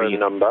situation for you? I will give you my telephone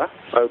number,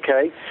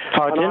 okay?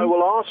 Pardon? And I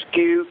will ask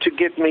you to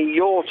give me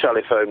your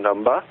telephone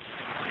number.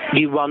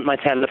 You want my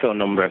telephone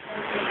number?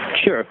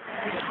 Sure.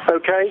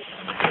 Okay.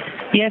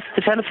 Yes,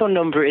 the telephone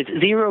number is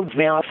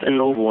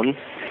 001.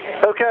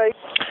 Okay.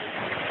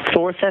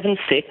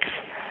 476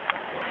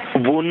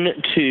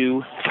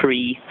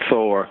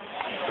 1234.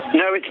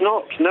 No, it's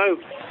not. No.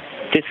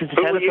 This is the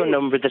telephone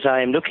number that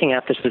I am looking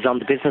at that was on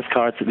the business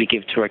cards that we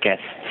give to our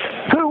guests.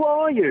 Who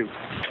are you?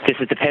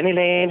 This is the Penny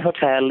Lane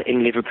Hotel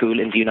in Liverpool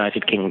in the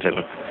United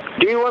Kingdom.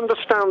 Do you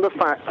understand the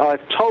fact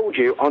I've told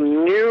you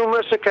on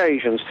numerous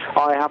occasions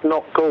I have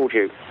not called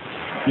you?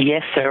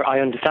 Yes, sir, I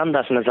understand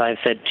that, and as I have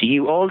said to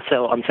you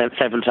also on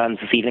several times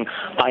this evening,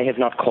 I have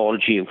not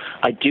called you.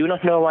 I do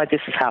not know why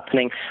this is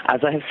happening.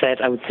 As I have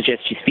said, I would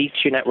suggest you speak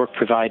to your network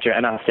provider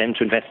and ask them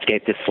to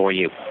investigate this for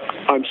you.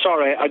 I'm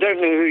sorry, I don't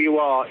know who you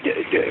are.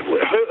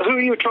 Who are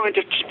you trying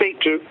to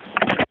speak to?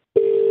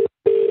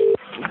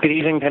 Good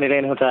evening, Penny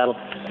Lane Hotel.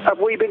 Have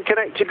we been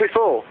connected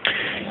before?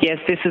 Yes,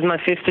 this is my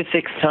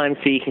 56th time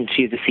speaking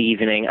to you this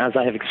evening. As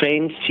I have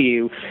explained to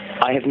you,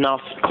 I have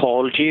not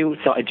called you,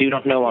 so I do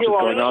not know what is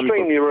going on. You are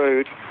extremely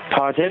rude.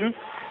 Pardon?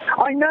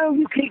 I know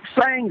you keep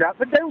saying that,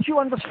 but don't you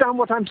understand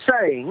what I'm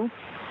saying?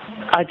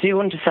 I do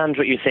understand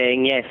what you're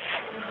saying, yes.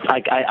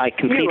 I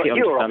completely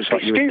understand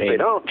what you're saying. You're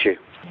stupid, aren't you?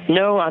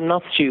 No, I'm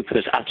not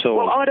stupid at all.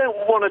 Well, I don't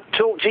want to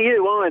talk to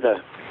you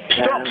either.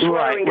 Stop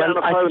swearing down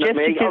the phone at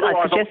me, I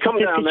suggest if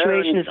this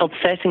situation is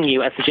upsetting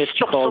you, I suggest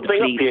you call the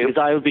police, because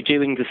I will be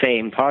doing the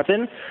same.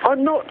 Pardon?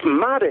 I'm not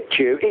mad at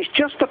you. It's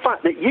just the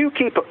fact that you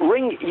keep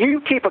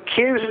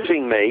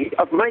accusing me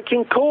of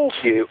making calls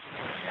to you.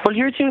 Well,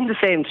 you're doing the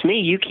same to me.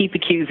 You keep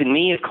accusing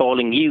me of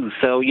calling you,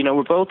 so,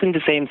 we're both in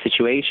the same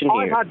situation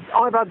here.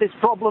 I've had this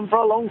problem for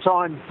a long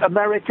time,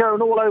 America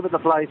and all over the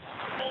place.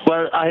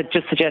 Well, I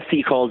just suggest that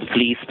you call the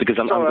police, because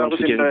I'm going to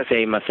do the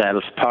same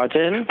myself.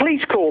 Pardon?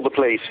 Please call the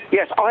police.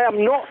 Yes, I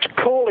am not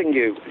calling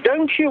you.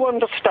 Don't you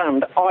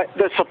understand?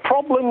 There's a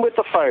problem with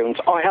the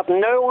phones. I have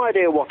no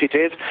idea what it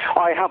is.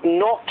 I have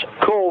not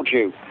called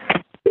you.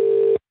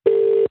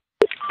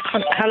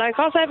 Hello,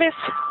 car service?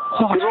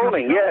 Good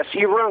morning. Yes,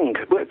 you rung.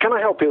 Can I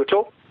help you at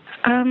all?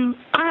 I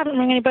haven't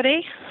rung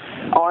anybody.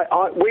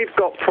 We've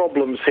got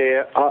problems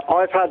here.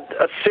 I've had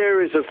a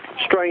series of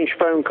strange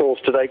phone calls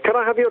today. Can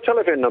I have your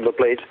telephone number,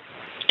 please?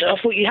 I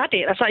thought you had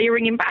it. That's why you're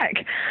ringing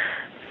back.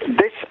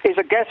 This is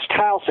a guest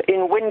house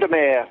in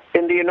Windermere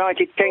in the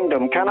United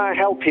Kingdom. Can I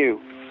help you?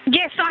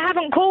 Yes, I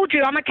haven't called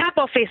you. I'm a cab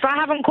office. I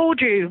haven't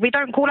called you. We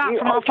don't call out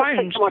from our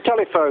phones. My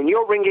telephone.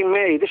 You're ringing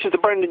me. This is the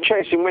Brendan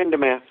Chase in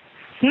Windermere.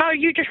 No,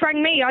 you just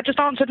rang me. I just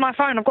answered my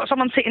phone. I've got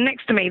someone sitting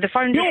next to me. The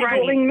phone just rang.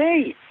 You're calling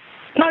me.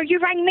 No, you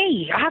rang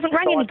me. I haven't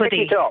rang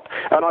anybody. I picked it up,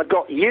 and I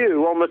got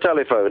you on the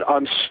telephone.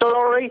 I'm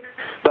sorry,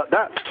 but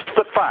that's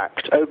the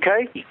fact,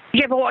 okay?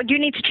 Yeah, but you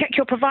need to check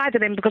your provider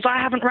then, because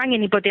I haven't rang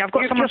anybody. I've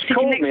got someone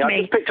sitting next to me.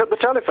 I just picked up the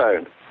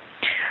telephone.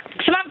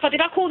 Samantha,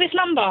 did I call this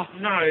number?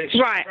 No.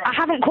 Right, I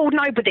haven't called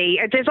nobody.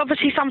 There's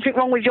obviously something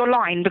wrong with your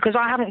line, because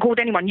I haven't called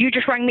anyone. You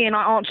just rang me and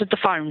I answered the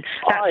phone.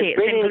 That's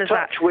it, simple as that. I've been in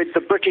touch with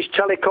the British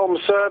Telecom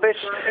Service,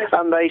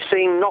 and they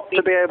seem not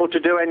to be able to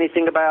do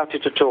anything about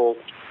it at all.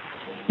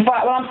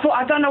 Right, well,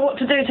 I don't know what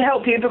to do to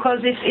help you, because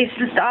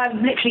I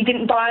literally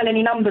didn't dial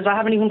any numbers. I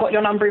haven't even got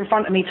your number in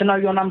front of me to know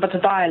your number to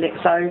dial it,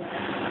 so...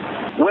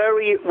 Where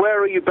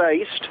are you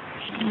based?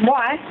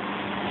 Why?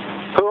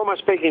 Who am I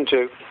speaking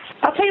to?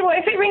 I'll tell you what,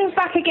 if it rings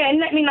back again,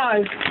 let me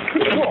know.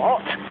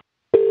 What?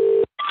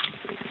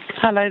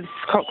 Hello, this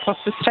is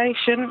Cockfosters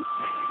Station.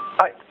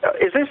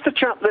 Is this the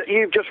chap that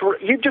you've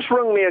just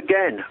rung me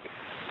again?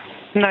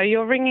 No,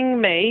 you're ringing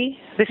me.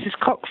 This is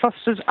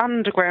Cockfosters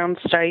Underground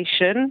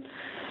Station,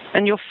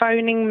 and you're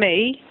phoning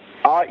me.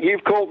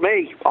 You've called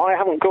me. I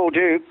haven't called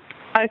you.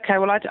 Okay,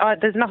 well,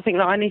 there's nothing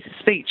that I need to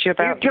speak to you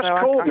about. You've just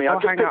called me.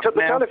 I've just picked up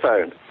the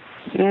telephone.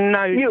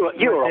 No.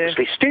 You're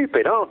obviously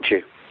stupid, aren't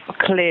you?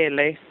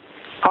 Clearly.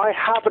 I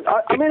haven't.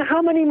 I mean,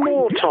 how many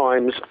more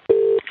times?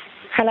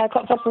 Hello,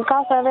 Cockfosters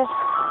Car Service.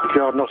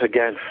 God, not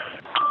again.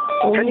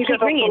 Can you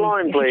get off the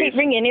line, please? If you keep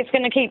ringing,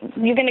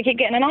 you're going to keep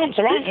getting an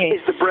answer, aren't you?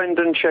 This is the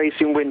Brendan Chase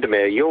in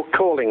Windermere. You're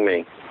calling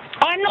me.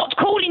 I'm not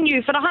calling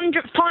you for the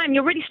 100th time.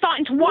 You're really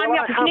starting to wind me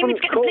up. If you need me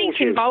to get the police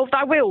involved,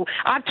 I will.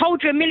 I've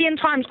told you a million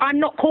times I'm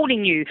not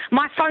calling you.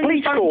 My phone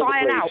don't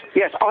dial out.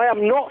 Yes, I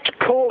am not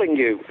calling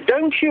you.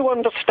 Don't you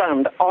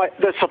understand?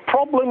 There's a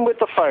problem with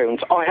the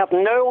phones. I have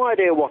no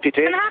idea what it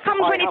is. And how come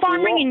if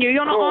I'm ringing you,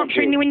 you're not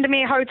answering the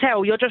Windermere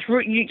Hotel? You're just...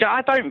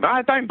 I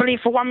don't believe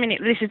for 1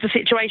 minute this is the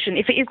situation.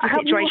 If it is the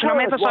situation,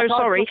 I'm ever so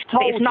sorry.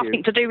 It's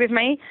nothing to do with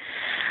me.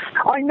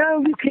 I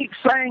know you keep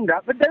saying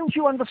that, but don't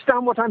you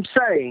understand what I'm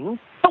saying?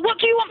 But what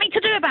do you want me to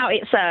do about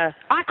it, sir?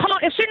 I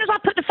can't. As soon as I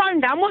put the phone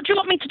down, what do you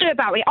want me to do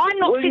about it? I'm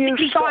not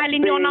physically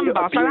dialing your number,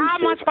 so how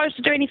am I supposed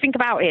to do anything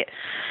about it?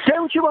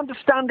 Don't you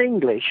understand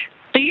English?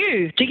 Do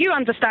you? Do you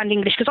understand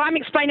English? Because I'm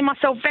explaining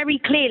myself very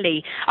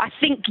clearly. I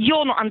think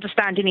you're not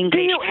understanding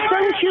English.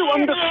 Don't you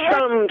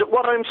understand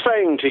what I'm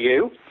saying to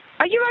you?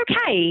 Are you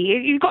okay?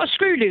 You've got a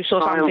screw loose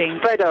or something? I'm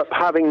fed up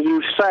having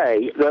you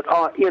say that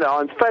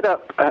I'm fed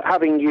up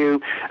having you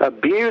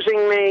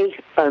abusing me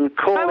and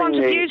calling me a liar. No one's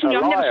abusing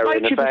you. I've never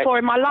spoke to you before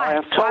in my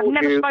life. I've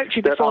never spoke to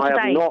you before today.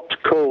 I have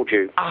not called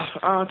you.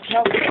 I'll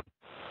tell you.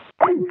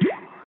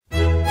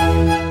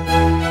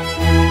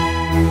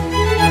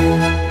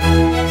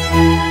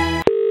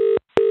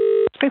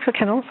 Springfield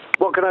Kennels.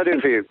 What can I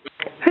do for you?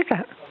 Who's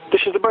that?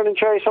 This is the Brendan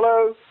Chase.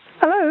 Hello?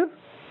 Hello?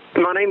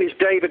 My name is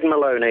David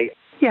Maloney.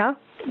 Yeah?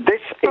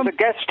 This is a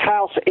guest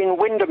house in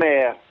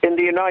Windermere in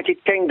the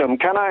United Kingdom.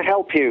 Can I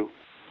help you?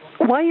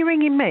 Why are you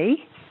ringing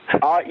me?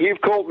 You've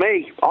called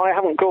me. I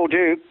haven't called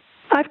you.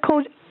 I've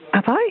called...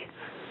 Have I?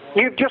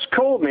 You've just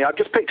called me. I've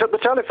just picked up the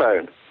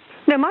telephone.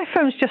 No, my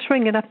phone's just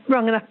rung and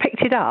I've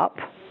picked it up.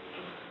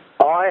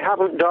 I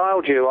haven't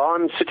dialed you.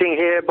 I'm sitting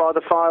here by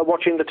the fire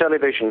watching the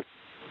television.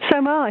 So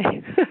am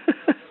I.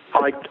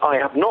 I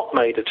have not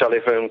made a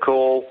telephone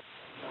call.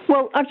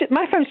 Well,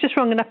 my phone's just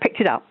rung and I picked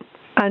it up.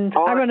 And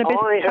I run a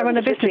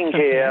business. Sitting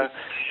here,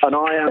 and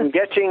I am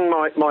getting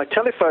my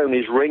telephone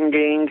is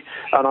ringing,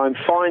 and I'm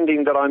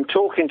finding that I'm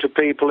talking to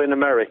people in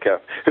America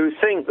who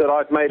think that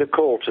I've made a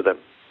call to them.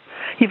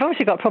 You've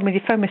obviously got a problem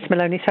with your phone, Mr.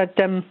 Maloney. So,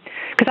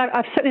 because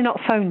I've certainly not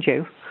phoned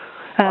you.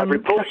 I've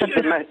reported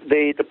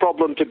the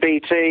problem to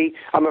BT,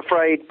 I'm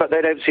afraid, but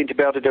they don't seem to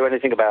be able to do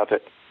anything about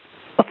it.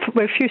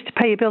 We refuse to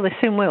pay your bill. They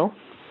soon will.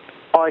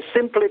 I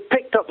simply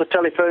picked up the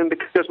telephone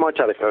because my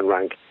telephone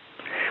rang.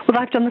 Well,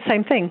 I've done the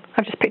same thing.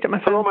 I've just picked up my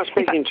phone. Who am I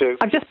speaking to?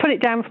 I've just put it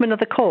down from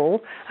another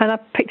call, and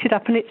I've picked it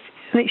up, and it's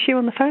you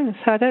on the phone.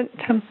 So I don't.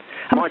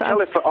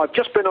 I've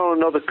just been on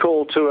another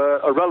call to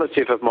a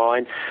relative of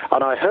mine,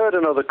 and I heard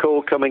another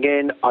call coming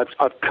in.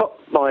 I've cut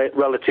my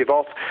relative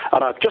off,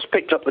 and I've just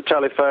picked up the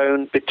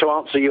telephone to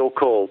answer your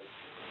call.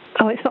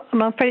 Oh, it's not.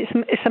 I'm afraid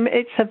it's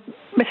a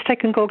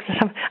mistaken call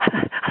because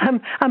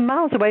I'm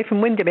miles away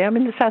from Windermere. I'm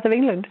in the south of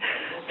England.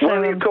 So, where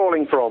are you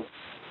calling from?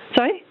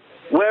 Sorry.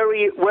 Where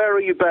are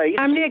you based?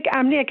 I'm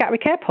near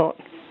Gatwick Airport.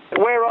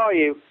 Where are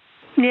you?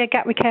 Near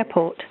Gatwick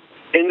Airport.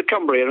 In the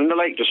Cumbria, in the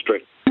Lake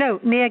District?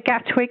 No, near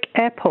Gatwick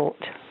Airport.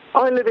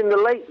 I live in the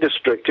Lake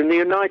District in the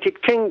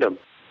United Kingdom.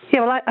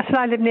 Yeah, well, I said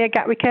I live near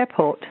Gatwick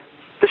Airport.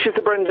 This is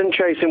the Brendan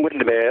Chase in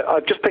Windermere.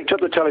 I've just picked up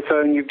the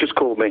telephone. You've just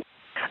called me.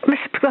 Miss,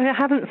 I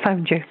haven't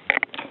phoned you.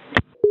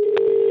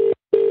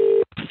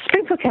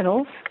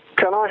 Kennels.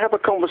 Can I have a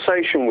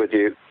conversation with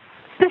you?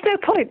 There's no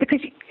point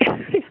because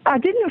I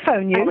didn't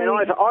phone you. I mean,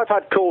 I've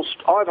had calls.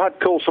 I've had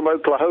calls from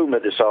Oklahoma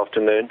this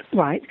afternoon.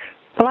 Right.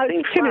 Well, I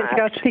was 2 minutes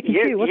ago speaking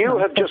to you. You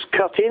have just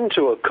cut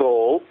into a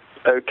call,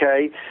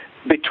 okay,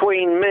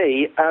 between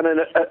me and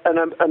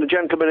a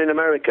gentleman in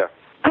America.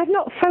 I've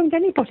not phoned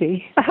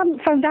anybody. I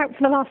haven't phoned out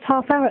for the last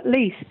half hour at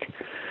least.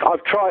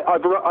 I've tried.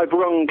 I've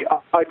rung.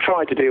 I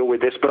tried to deal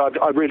with this, but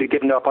I've really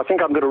given up. I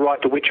think I'm going to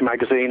write to Which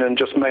Magazine and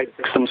just make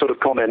some sort of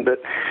comment that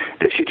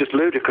this is just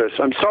ludicrous.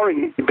 I'm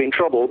sorry you've been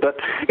troubled, but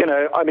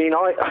I mean,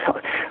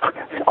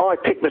 I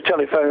pick the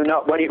telephone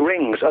up when it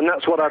rings, and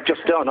that's what I've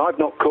just done. I've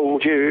not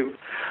called you.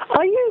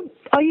 Are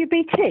you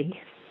BT?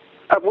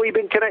 Have we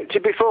been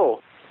connected before?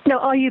 No,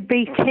 are you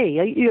BT?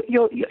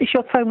 Is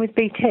your phone with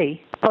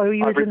BT? Or are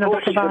you with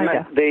another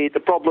provider? The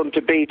problem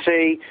to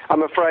BT,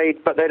 I'm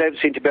afraid, but they don't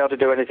seem to be able to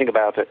do anything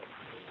about it.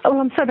 Oh,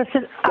 I'm sorry.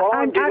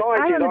 I'm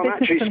delighted. I'm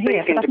actually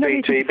speaking to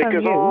BT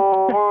because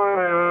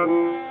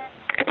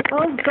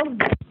Oh,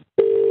 God.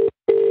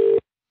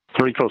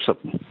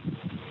 347.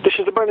 This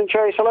is the Brennan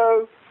Chase.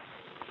 Hello?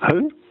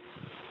 Who?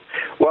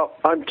 Well,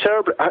 I'm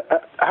terrible.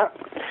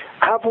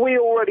 Have we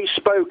already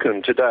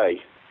spoken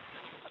today?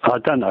 I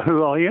don't know.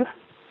 Who are you?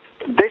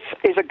 This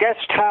is a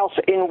guest house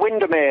in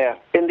Windermere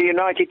in the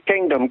United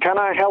Kingdom. Can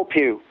I help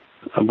you?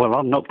 Well,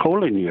 I'm not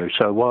calling you,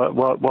 so why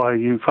are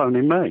you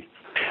phoning me?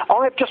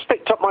 I've just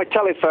picked up my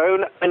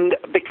telephone, and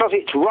because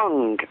it's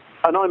rung,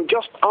 and I'm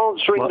just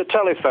answering the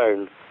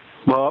telephone.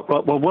 Well,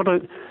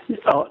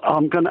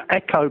 I'm going to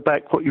echo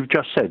back what you've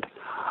just said.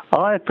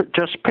 I've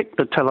just picked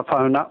the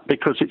telephone up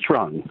because it's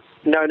rung.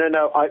 No.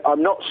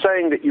 I'm not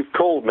saying that you've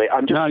called me.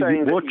 I'm just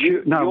saying that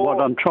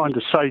what I'm trying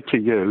to say to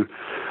you,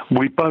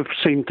 we both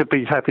seem to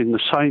be having the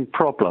same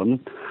problem.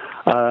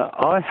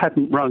 I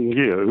hadn't rung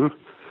you,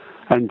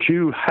 and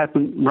you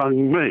hadn't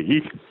rung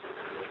me,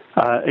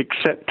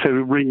 except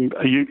to ring.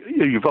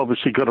 You've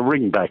obviously got a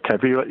ring back,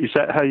 have you? Is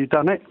that how you've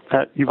done it?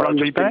 You've rung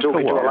me back,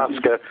 talking or what? To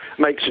Alaska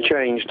makes a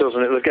change,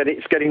 doesn't it? Look,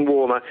 it's getting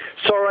warmer.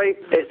 Sorry,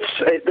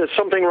 there's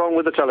something wrong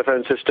with the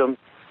telephone system.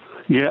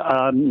 Yeah,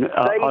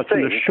 I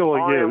can assure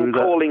you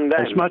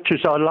that as much as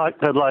I like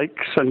the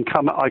lakes and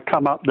I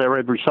come up there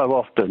every so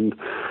often,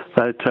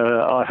 that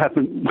I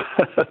haven't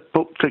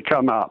booked to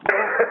come up.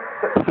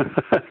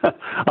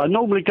 I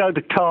normally go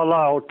to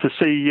Carlisle to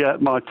see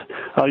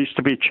I used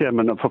to be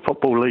chairman of a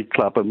football league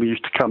club, and we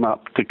used to come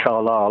up to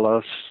Carlisle.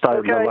 I stay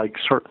on the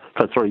lakes for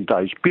 3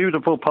 days.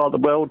 Beautiful part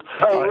of the world.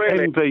 Really?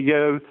 I envy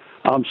you.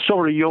 I'm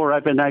sorry you're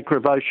having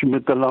aggravation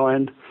with the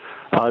line.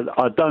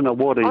 I don't know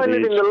what it is. I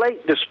live in the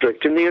Lake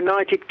District in the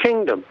United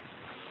Kingdom.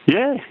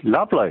 Yeah,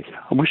 lovely.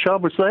 I wish I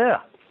was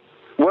there.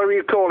 Where are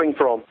you calling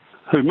from?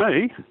 Who,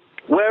 me?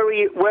 Where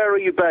are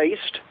you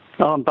based?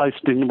 I'm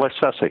based in West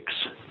Sussex.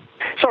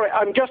 Sorry,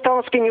 I'm just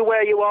asking you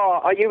where you are.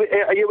 Are you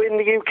in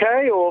the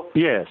UK or?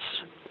 Yes.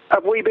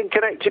 Have we been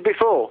connected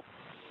before?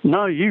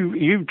 No, you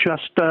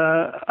just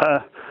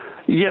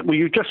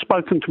you've just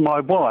spoken to my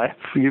wife.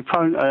 You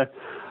phoned.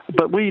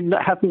 But we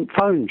haven't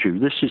phoned you.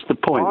 This is the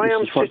point. I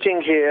am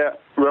sitting here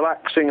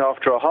relaxing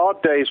after a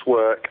hard day's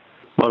work.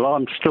 Well,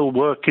 I'm still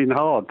working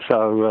hard,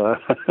 so...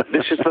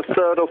 This is the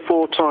third or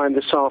fourth time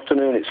this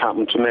afternoon it's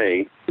happened to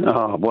me.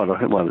 Oh, well,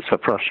 it's a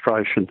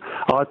frustration.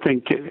 I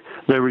think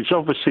there is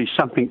obviously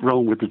something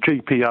wrong with the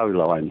GPO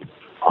line.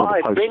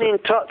 I've been in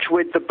touch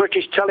with the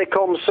British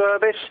Telecom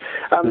Service,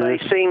 and they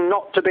seem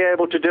not to be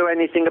able to do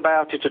anything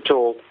about it at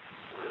all.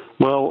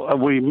 Well,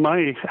 we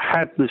may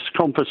have this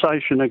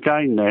conversation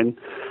again then,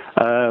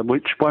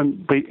 which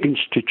won't be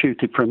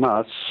instituted from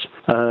us.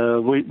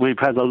 We've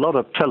had a lot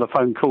of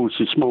telephone calls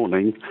this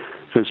morning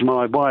because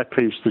my wife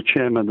is the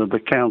chairman of the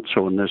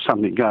council and there's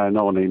something going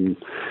on in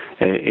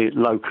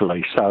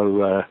locally.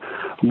 So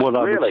what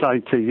I would say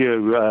to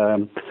you,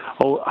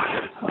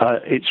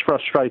 it's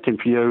frustrating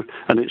for you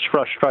and it's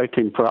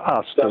frustrating for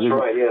us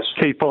to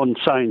keep on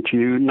saying to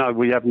you, no,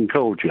 we haven't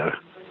called you.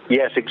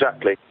 Yes,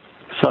 exactly.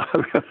 So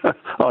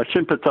I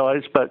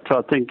sympathise, but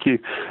I think you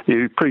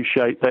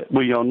appreciate that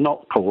we are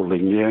not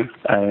calling you.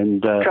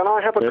 And can I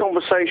have a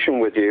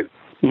conversation with you?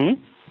 Hmm?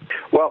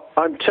 Well,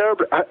 I'm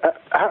terrible.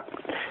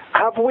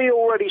 Have we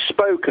already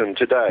spoken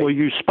today? Well,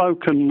 you've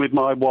spoken with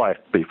my wife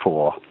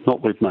before,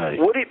 not with me.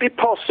 Would it be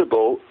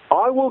possible?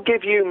 I will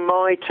give you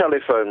my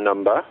telephone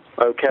number,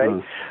 okay?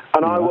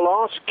 And I will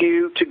ask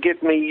you to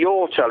give me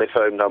your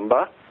telephone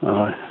number.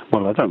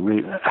 Well, I don't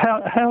really.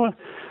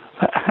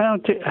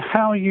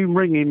 How are you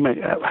ringing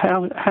me?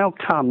 How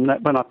come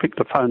that when I pick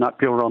the phone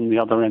up, you're on the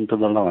other end of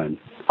the line?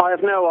 I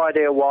have no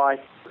idea why.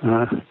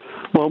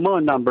 Well, my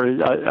number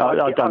is...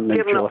 I don't need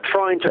I've given up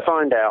trying to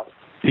find out.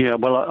 Yeah,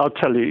 well, I'll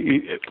tell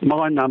you.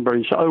 My number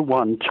is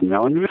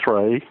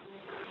 01293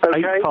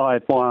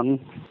 851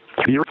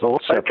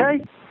 347.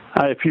 Okay.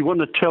 If you want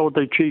to tell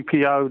the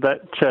GPO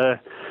that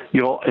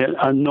you're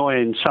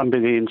annoying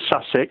somebody in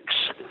Sussex...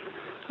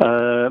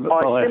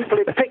 I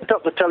simply picked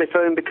up the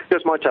telephone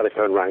because my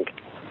telephone rang.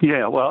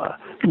 Yeah, well,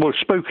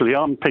 spookily,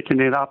 I'm picking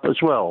it up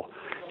as well.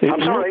 It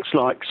looks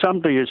like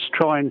somebody is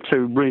trying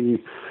to ring...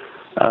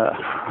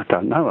 I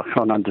don't know, I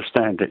can't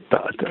understand it,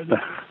 but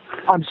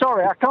I'm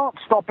sorry, I can't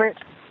stop it.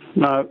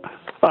 No.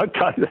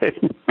 Okay,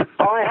 then.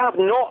 I have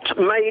not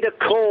made a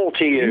call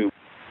to you.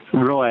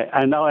 Right,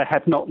 and I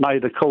have not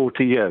made a call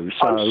to you.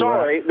 So, I'm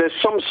sorry, there's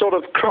some sort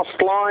of crossed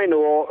line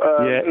or...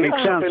 yeah, it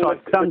sounds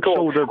like some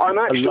sort of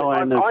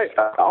line.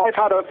 I've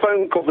had a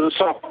phone call this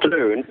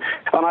afternoon,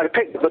 and I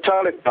picked up the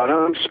telephone, and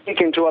I'm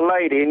speaking to a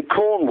lady in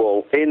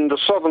Cornwall, in the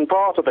southern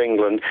part of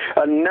England,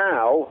 and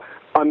now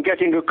I'm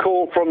getting a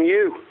call from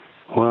you.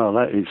 Well,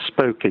 that is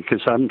spooky,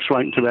 because I haven't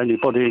spoken to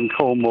anybody in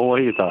Cornwall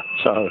either,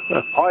 so...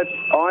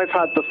 I've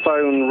had the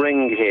phone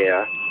ring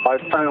here. I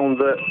found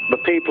that the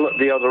people at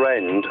the other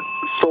end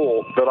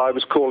thought that I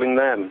was calling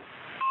them.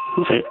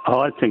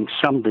 I think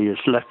somebody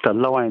has left a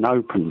line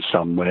open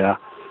somewhere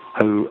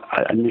who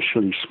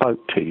initially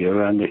spoke to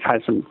you, and it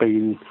hasn't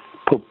been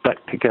put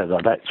back together.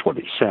 That's what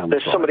it sounds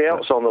like. There's somebody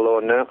else on the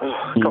line now.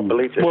 I can't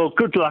believe this. Well,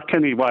 good luck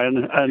anyway.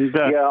 And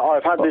yeah,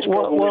 I've had this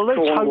problem well, let's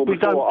hope we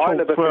don't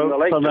talk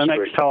for the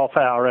next half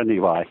hour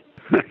anywve.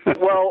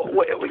 Well,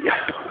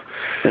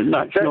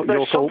 that's not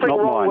your fault,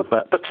 not mine,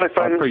 but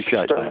I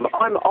appreciate that.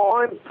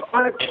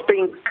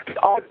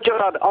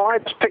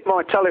 I've just picked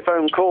my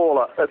telephone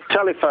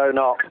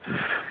up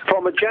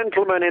from a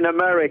gentleman in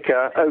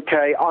America,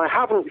 okay, I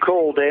haven't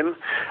called him,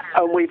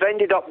 and we've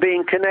ended up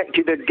being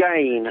connected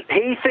again.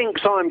 He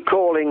thinks I'm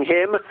calling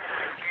him,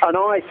 and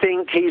I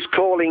think he's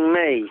calling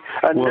me,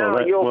 and now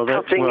you're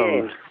cutting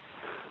in.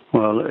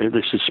 Well,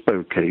 this is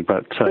spooky,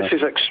 but... this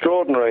is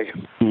extraordinary.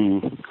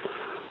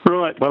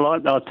 Right, well,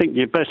 I think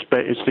your best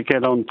bet is to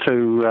get on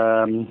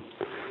to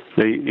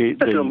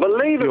It's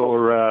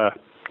unbelievable.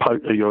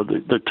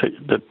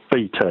 the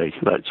BT.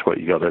 That's what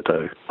you got to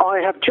do. I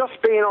have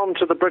just been on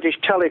to the British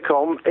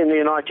Telecom in the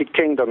United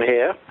Kingdom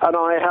here, and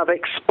I have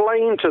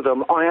explained to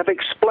them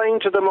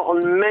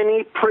on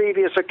many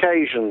previous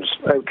occasions,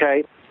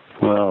 okay?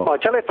 Well, my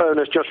telephone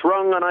has just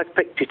rung and I've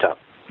picked it up.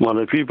 Well,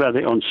 if you've had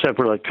it on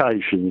several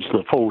occasions,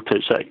 the fault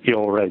is at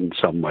your end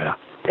somewhere.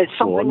 It's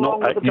something wrong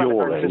with the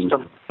telephone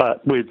system.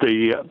 But with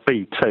the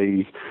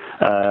BT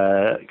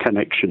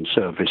connection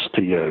service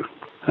to you.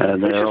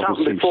 This has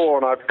happened before,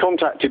 and I've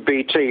contacted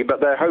BT, but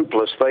they're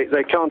hopeless.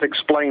 They can't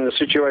explain the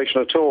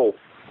situation at all.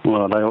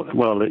 Well,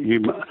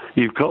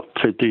 you've got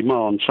to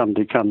demand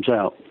somebody comes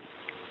out.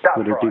 That's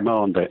right. To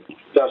demand it.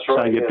 That's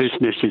right. So your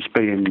business is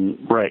being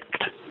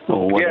wrecked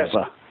or whatever.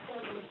 Yes.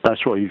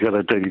 That's what you've got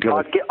to do. You've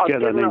got to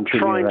get an engineer out. I'm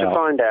trying to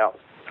find out.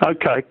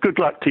 Okay, good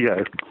luck to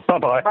you.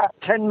 Bye-bye. About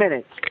 10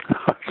 minutes.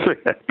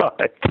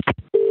 Bye.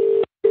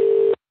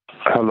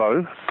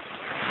 Hello?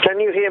 Can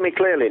you hear me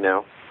clearly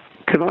now?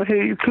 Can I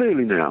hear you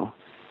clearly now?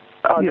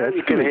 I know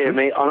you can hear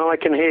me, and I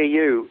can hear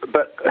you,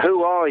 but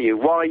who are you?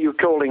 Why are you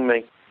calling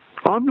me?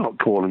 I'm not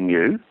calling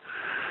you.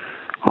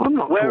 I'm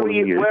not calling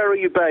you. Where are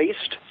you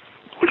based?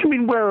 What do you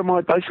mean, where am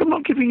I based? I'm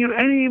not giving you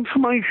any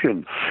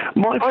information.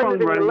 My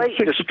phone rang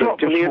at 6 o'clock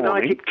this morning.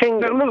 United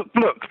Kingdom.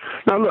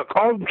 Now look,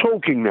 I'm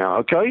talking now,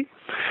 okay?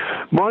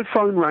 My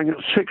phone rang at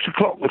 6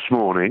 o'clock this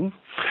morning.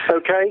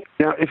 Okay.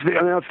 Now,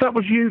 if that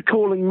was you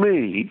calling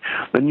me,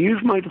 then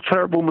you've made a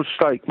terrible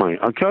mistake, mate,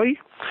 okay?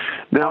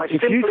 Now,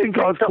 if you think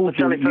I've called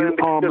you, you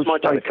are mistaken. My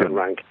telephone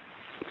rang.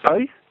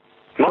 Eh?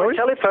 My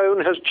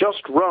telephone has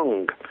just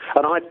rung,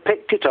 and I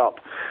picked it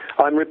up.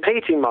 I'm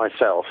repeating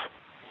myself.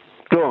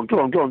 Go on,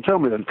 tell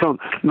me then.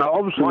 Now,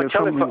 obviously there's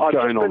something going on. I've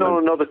just been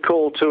on another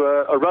call to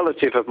a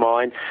relative of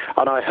mine,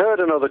 and I heard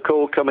another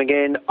call coming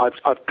in. I've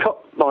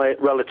cut my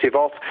relative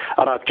off,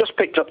 and I've just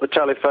picked up the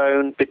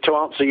telephone to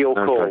answer your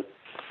call.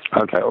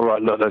 Okay, all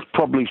right, look, there's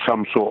probably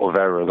some sort of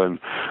error then.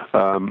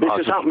 This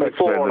has happened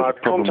before, and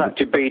I've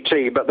contacted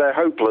BT, but they're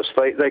hopeless.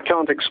 They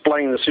can't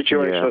explain the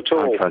situation at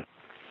all. Okay.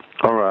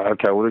 All right,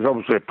 okay, well, there's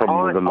obviously a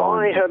problem with the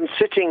line. I am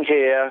sitting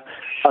here,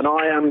 and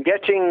I am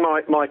getting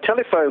my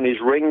telephone is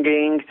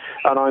ringing,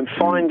 and I'm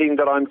finding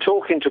that I'm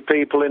talking to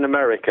people in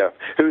America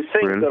who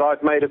think that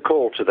I've made a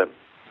call to them.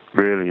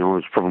 Really? Oh,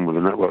 there's a problem with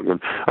the network then.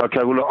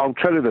 Okay, well, look, I'll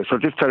tell you this. I'll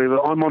just tell you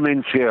that I'm on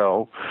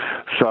NCL,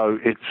 so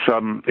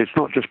it's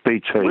not just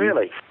BT.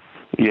 Really?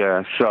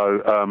 Yeah,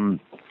 so...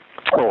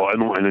 I'm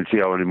not in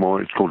NCL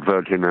anymore. It's called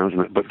Virgin now, isn't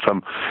it? But so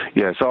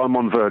I'm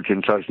on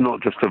Virgin. So it's not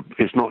just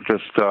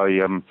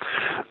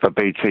a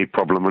BT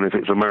problem. And if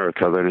it's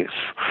America, then it's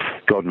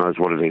God knows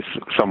what it is.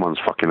 Someone's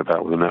fucking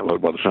about with the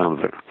network by the sound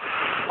of it.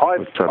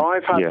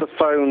 I've had the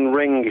phone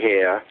ring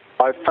here.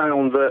 I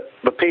found that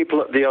the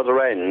people at the other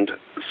end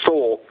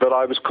thought that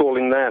I was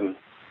calling them.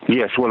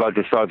 Yes, well, I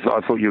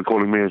thought you were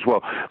calling me as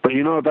well. But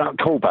you know about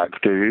callback,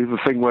 do you? The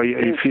thing where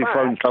if you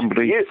phone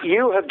somebody...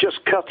 You have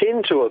just cut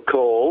into a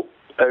call,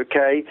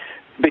 okay,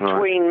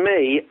 between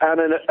me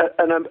and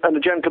a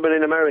gentleman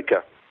in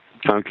America.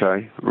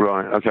 Okay,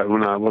 right. Okay, well,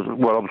 no, it wasn't.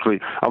 Well, obviously,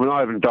 I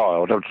haven't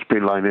dialed. I've just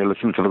been laying here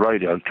listening to the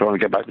radio, trying to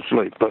get back to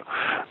sleep. But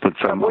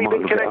have we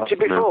been connected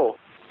before?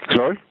 Now.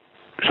 Sorry?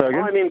 Say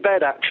again? I'm in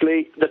bed,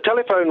 actually. The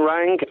telephone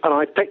rang, and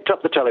I picked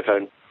up the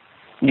telephone.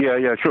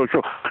 Yeah, sure.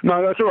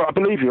 No, that's all right. I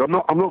believe you. I'm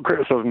not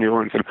criticising you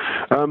or anything.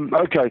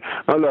 Okay.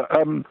 Now, look,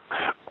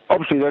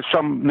 obviously there's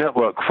some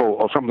network fault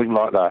or something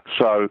like that.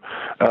 So,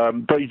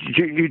 but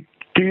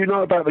do you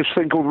know about this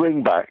thing called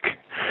ringback?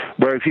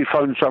 where if you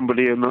phone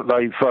somebody and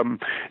they've,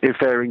 if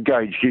they're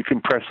engaged, you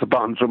can press the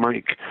button to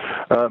make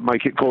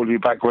it call you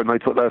back when they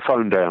put their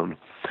phone down.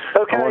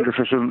 Okay. I wonder if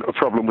there's a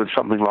problem with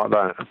something like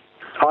that.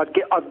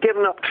 I've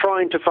given up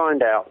trying to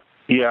find out.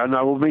 Yeah,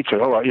 no, well, me too.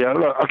 All right, yeah,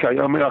 look, okay.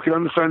 I mean, I can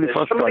understand the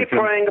frustration.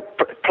 Somebody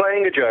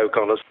playing a joke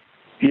on us.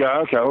 Yeah,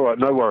 okay, all right,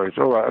 no worries.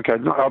 All right, okay.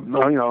 No,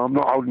 I'm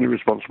not holding you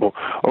responsible.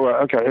 All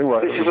right, okay,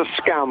 anyway. This is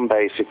a scam,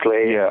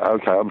 basically. Yeah,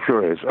 okay, I'm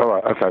sure it is. All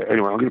right, okay.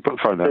 Anyway, I'm going to put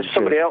the phone down. There's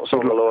somebody else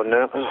on the lawn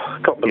now.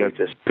 I can't believe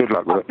this. Good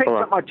luck with it. I picked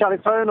up my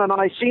telephone, and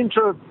I seem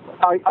to have...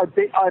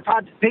 I've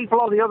had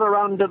people on the other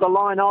end of the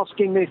line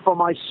asking me for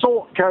my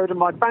sort code and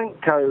my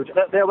bank code.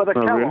 There were the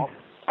co-op. Really?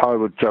 I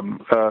would,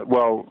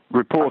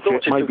 report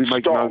it, maybe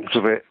make notes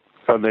of it,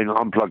 and then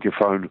unplug your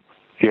phone.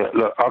 Yeah,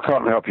 look, I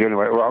can't help you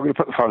anyway. All right, I'm going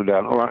to put the phone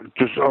down. All right,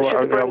 just... All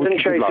right, Brendan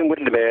Chase in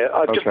Windermere.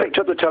 I've just picked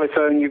up the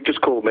telephone. You've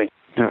just called me.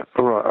 Yeah,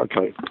 all right,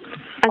 okay.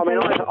 I mean,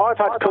 I've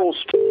had calls...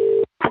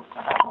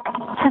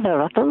 Hello,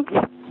 Russell.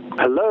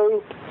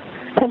 Hello?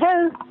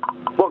 Hello?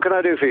 What can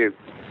I do for you?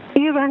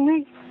 You rang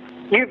me?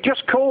 You've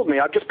just called me.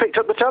 I've just picked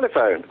up the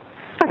telephone.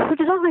 So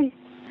did I.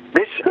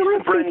 This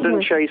is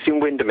Brendan Chase in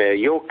Windermere.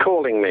 You're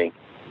calling me.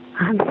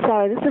 I'm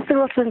sorry, this is the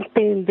Rutland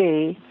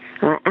B&B.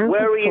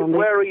 Where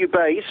are you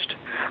based?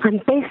 I'm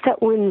based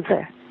at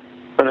Windsor.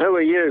 And who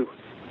are you?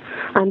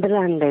 I'm the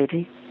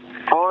landlady.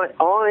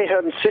 I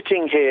am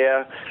sitting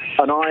here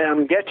and I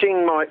am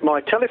getting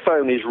my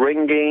telephone is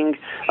ringing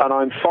and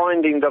I'm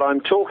finding that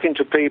I'm talking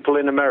to people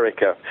in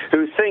America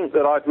who think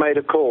that I've made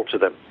a call to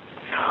them.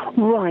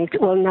 Right.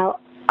 Well, now,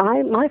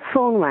 my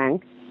phone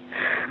rang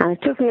and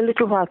it took me a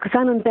little while because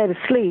I'm in bed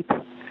asleep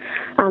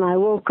and I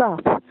woke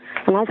up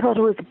and I thought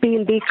it was a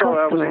B&B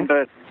customer. I was in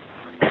bed.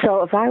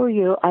 So if I were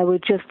you, I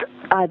would just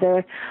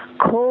either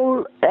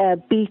call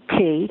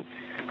BT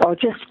or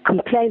just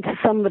complain to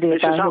somebody about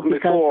it. This has happened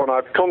before, and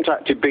I've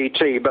contacted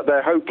BT, but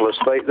they're hopeless.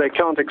 They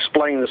can't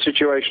explain the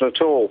situation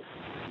at all.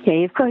 Yeah,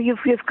 you've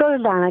got a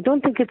line. I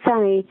don't think it's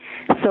any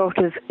sort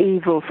of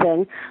evil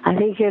thing. I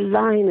think your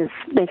line is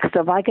mixed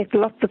up. I get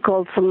lots of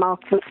calls from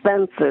Marks and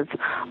Spencer's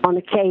on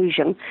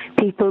occasion.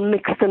 People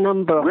mix the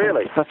number up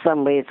for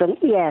some reason.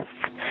 Yes.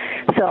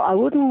 So I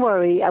wouldn't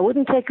worry. I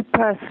wouldn't take it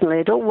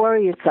personally. Don't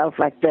worry yourself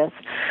like this.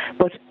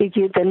 But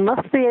they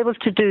must be able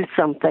to do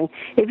something.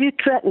 If you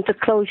threaten to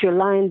close your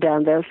line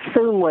down, they'll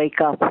soon wake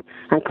up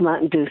and come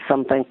out and do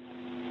something.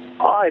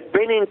 I've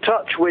been in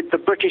touch with the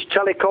British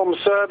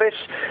Telecom Service,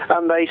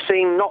 and they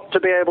seem not to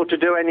be able to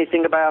do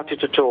anything about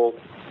it at all.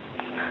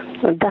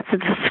 Well, that's a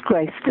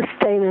disgrace, this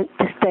day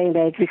and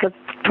age, because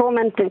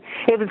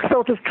it was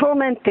sort of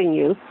tormenting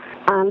you.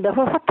 And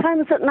what time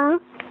is it now?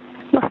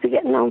 Must be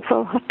getting on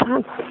for what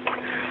time?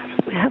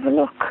 Let me have a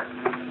look.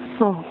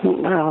 Oh,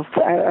 well,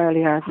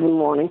 early hours in the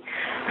morning.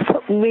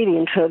 So really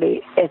and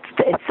truly,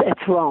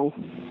 it's wrong.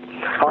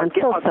 I've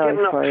given up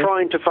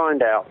trying to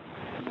find out.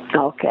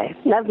 Okay,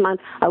 never mind.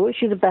 I wish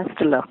you the best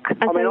of luck.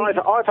 I mean,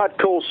 I've had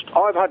calls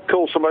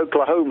from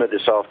Oklahoma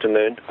this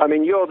afternoon. I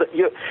mean,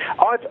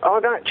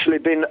 I've actually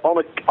been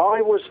on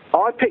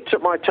I picked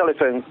up my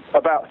telephone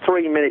about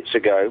 3 minutes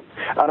ago,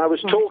 and I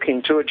was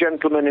talking to a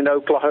gentleman in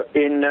Oklahoma,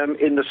 in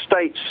the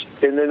States,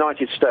 in the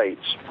United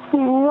States.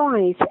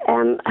 Right.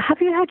 Have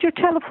you had your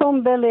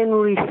telephone bill in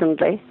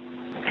recently?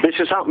 This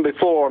has happened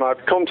before, and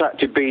I've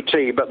contacted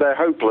BT, but they're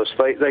hopeless.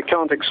 They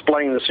can't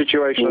explain the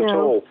situation at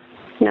all.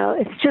 No,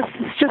 it's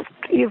just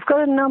you've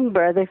got a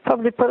number. They've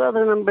probably put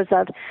other numbers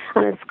out,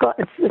 and it's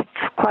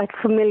quite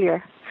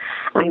familiar.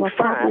 And in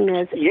fact,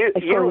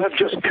 you have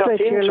just cut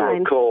into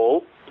a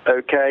call,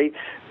 okay,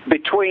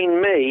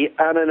 between me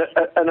and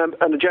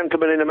a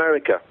gentleman in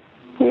America.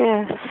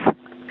 Yes.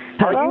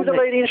 Are you the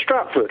lady in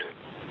Stratford?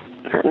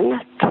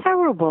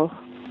 Terrible.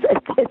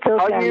 It's okay.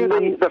 Are you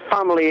the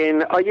family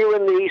Are you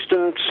in the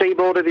eastern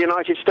seaboard of the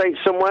United States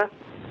somewhere?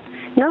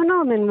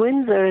 No, I'm in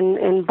Windsor,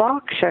 in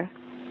Berkshire.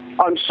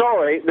 I'm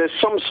sorry, there's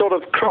some sort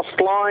of crossed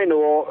line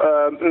or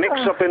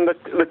mix-up in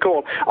the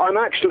call.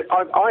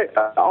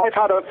 I've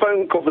had a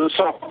phone call this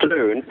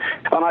afternoon,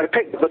 and I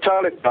picked up the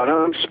telephone,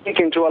 and I'm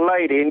speaking to a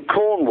lady in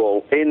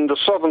Cornwall, in the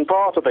southern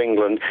part of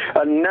England,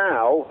 and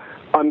now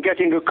I'm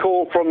getting a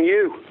call from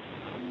you.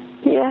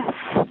 Yes.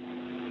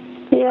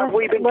 Have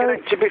we been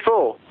connected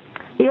before?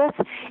 Yes,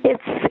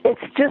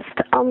 it's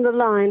just on the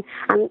line,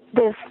 and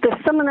there's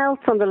someone else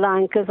on the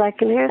line because I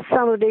can hear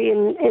somebody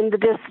in the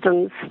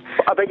distance.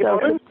 I beg your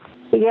pardon?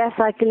 Yes,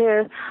 I can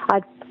hear.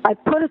 I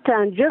put it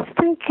down just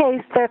in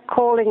case they're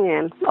calling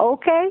in.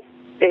 Okay?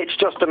 It's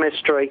just a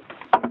mystery.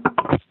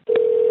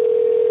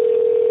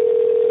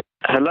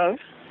 Hello?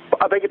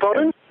 I beg your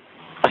pardon?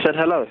 I said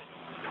hello.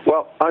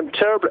 Well, I'm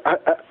terribly...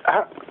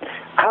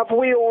 have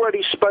we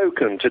already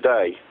spoken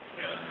today?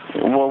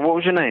 Well, what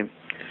was your name?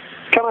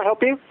 Can I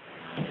help you?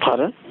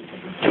 Pardon?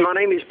 My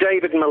name is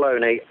David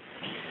Maloney.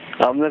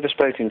 I've never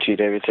spoken to you,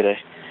 David, today.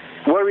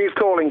 Where are you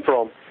calling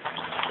from?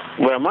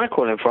 Where am I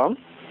calling from?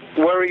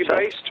 Where are you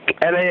based?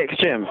 LAX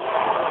Gym.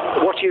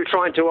 What are you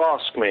trying to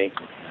ask me?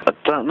 I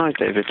don't know,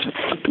 David.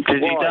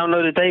 Did you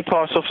download a day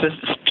pass off this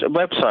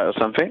website or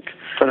something?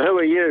 And who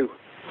are you?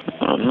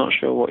 I'm not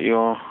sure what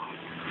you're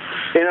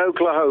in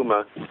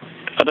Oklahoma.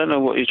 I don't know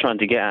what you're trying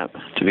to get at,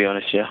 to be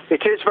honest, yeah.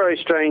 It is very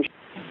strange.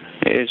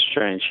 It is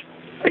strange.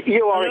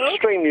 You are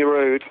extremely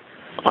rude.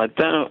 I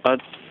don't know.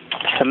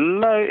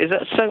 Hello? Is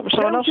that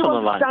someone else on the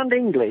line? Don't you understand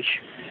English?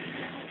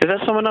 Is that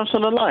someone else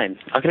on the line?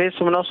 I can hear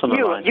someone else on the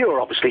line. You're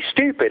obviously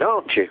stupid,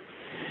 aren't you?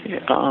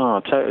 Yeah.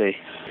 Oh, totally.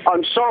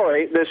 I'm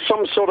sorry, there's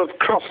some sort of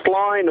crossed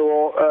line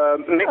or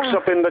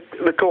mix-up in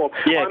the call.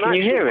 Yeah, can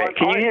you hear it?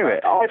 Can you hear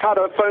it? I've had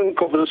a phone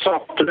call this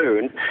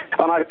afternoon,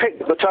 and I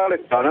picked up the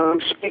telephone,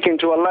 and I'm speaking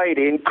to a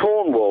lady in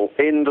Cornwall,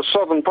 in the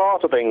southern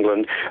part of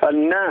England,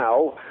 and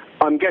now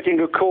I'm getting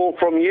a call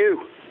from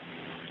you.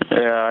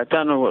 Yeah, I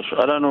don't know what's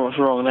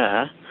wrong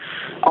there.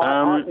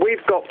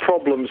 We've got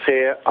problems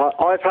here.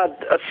 I've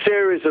had a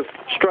series of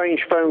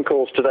strange phone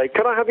calls today.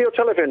 Can I have your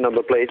telephone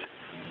number, please?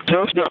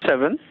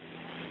 007.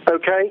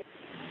 Okay.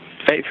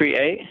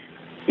 838.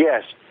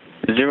 Yes.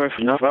 000.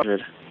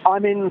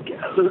 I'm in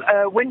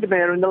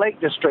Windermere in the Lake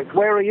District.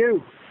 Where are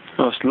you?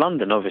 Well, it's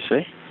London,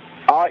 obviously.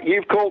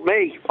 You've called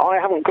me. I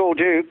haven't called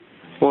you.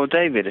 Well,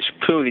 David, it's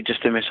purely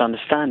just a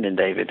misunderstanding,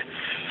 David.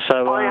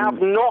 So I have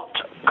not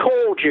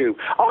called you.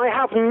 I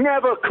have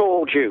never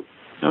called you.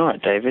 All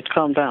right, David,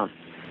 calm down.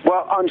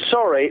 Well, I'm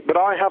sorry, but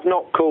I have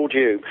not called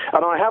you,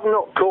 and I have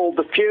not called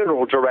the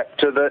funeral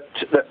director that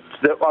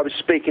I was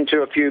speaking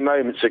to a few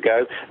moments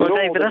ago. Well,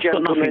 David, that's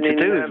got nothing to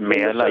do with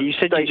me. Like you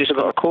said, you just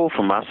got a call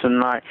from us, and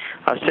like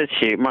I said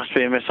to you, it must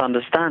be a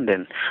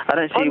misunderstanding. I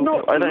don't see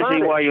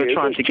why you're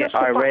trying to get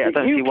irate. I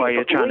don't see why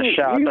you're trying to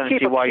shout. I don't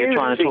see why you're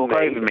trying to talk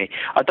over me.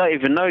 I don't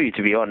even know you,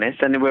 to be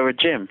honest, and we're a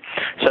gym.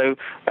 So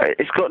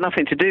it's got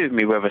nothing to do with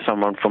me whether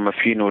someone from a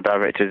funeral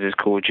director has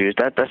called you.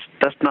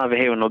 That's neither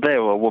here nor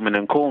there, or a woman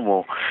in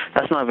Cornwall.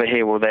 That's neither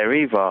here or there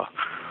either.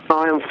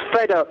 I am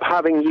fed up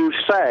having you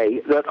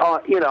say that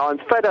I'm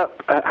fed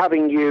up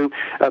having you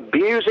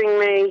abusing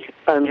me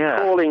and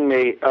calling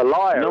me a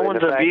liar. No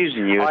one's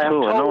abusing you at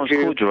all. No one's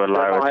called you a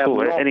liar at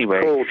all.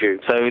 Anyway,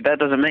 so that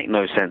doesn't make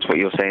no sense what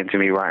you're saying to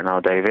me right now,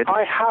 David.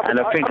 I haven't.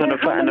 And I think and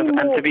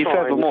to be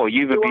furthermore,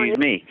 you've abused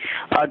me.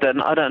 I don't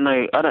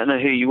know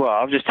who you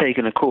are. I've just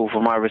taken a call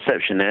from my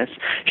receptionist.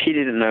 She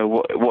didn't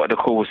know what the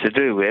call was to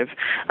do with,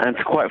 and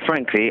quite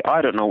frankly,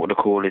 I don't know what the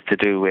call is to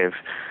do with.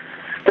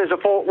 There's a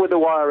fault with the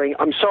wiring.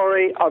 I'm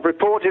sorry. I've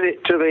reported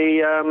it to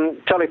the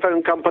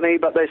telephone company,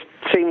 but they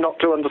seem not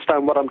to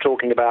understand what I'm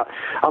talking about.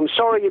 I'm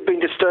sorry you've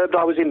been disturbed.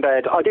 I was in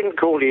bed. I didn't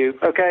call you.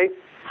 Okay?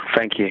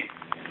 Thank you.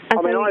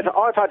 I mean,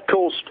 I've had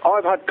calls.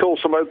 I've had calls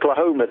from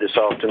Oklahoma this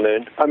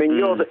afternoon. I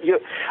mean,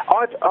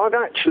 I've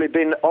actually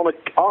been on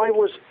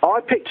I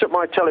picked up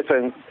my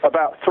telephone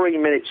about 3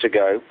 minutes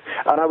ago,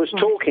 and I was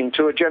talking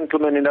to a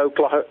gentleman in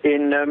Oklahoma,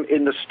 in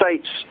the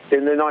States,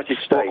 in the United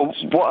States. Well,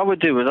 what I would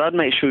do is I'd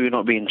make sure you're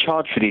not being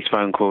charged for these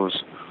phone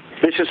calls.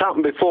 This has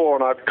happened before,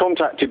 and I've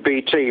contacted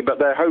BT, but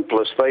they're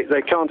hopeless.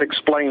 They can't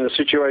explain the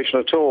situation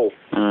at all.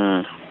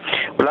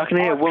 Well, I can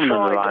hear a woman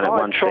on the line at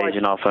one stage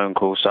in our phone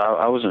call, so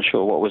I wasn't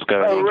sure what was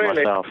going on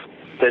myself.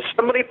 There's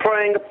somebody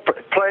playing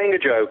a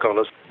joke on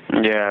us.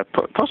 Yeah,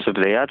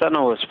 possibly. I don't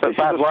know. It's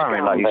bad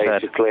wiring, like you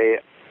said. Basically,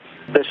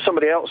 there's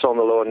somebody else on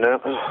the line now.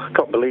 I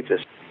can't believe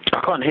this.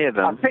 I can't hear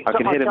them. I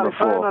can hear them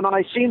before. And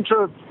I seem to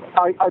have.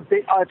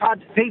 I've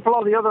had people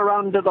on the other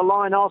end of the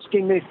line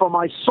asking me for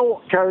my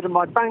sort code and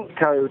my bank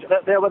code.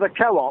 They were the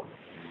co-op.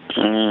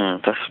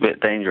 That's a bit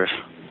dangerous.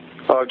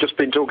 I've just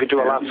been talking to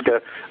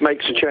Alaska.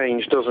 Makes a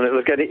change, doesn't it?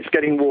 It's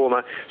getting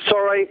warmer.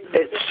 Sorry,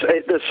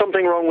 there's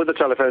something wrong with the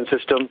telephone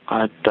system.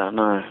 I don't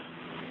know.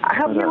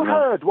 Have you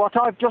heard what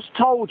I've just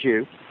told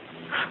you?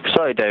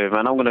 Sorry, David,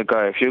 man, I'm going to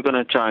go. If you're going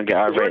to try and get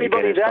irate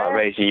again and start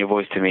raising your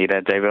voice to me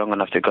there, David, I'm going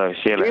to have to go.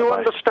 See you later. Do you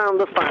understand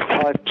the fact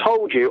I've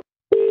told you?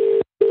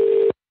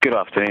 Good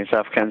afternoon,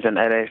 South Kensington,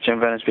 LA. Jim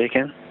Vernon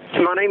speaking.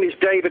 My name is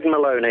David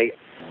Maloney.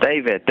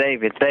 David.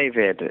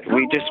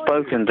 We just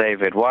spoken,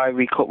 David. Why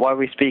are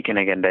we speaking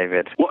again,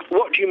 David?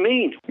 What do you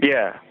mean?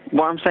 Yeah.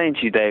 What I'm saying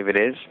to you, David,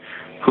 is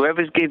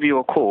whoever's give you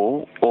a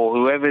call or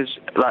whoever's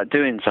like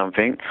doing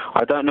something,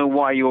 I don't know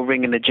why you're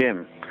ringing the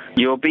gym.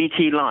 Your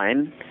BT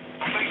line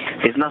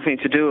is nothing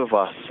to do with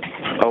us.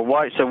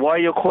 So why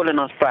you're calling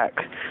us back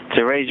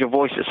to raise your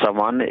voice at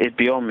someone is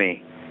beyond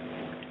me.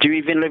 Do you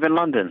even live in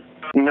London?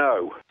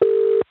 No.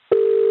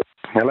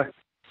 Hello?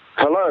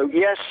 Hello,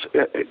 yes.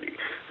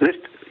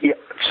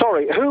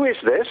 Sorry, who is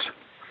this?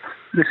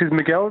 This is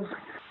Miguel's.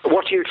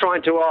 What are you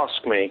trying to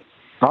ask me?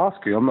 Ask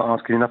you? I'm not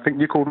asking you nothing.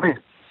 You called me.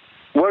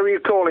 Where are you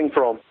calling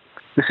from?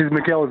 This is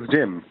Miguel's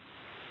gym.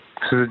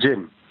 This is a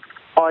gym.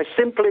 I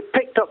simply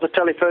picked up the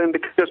telephone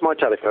because my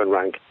telephone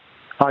rang.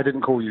 I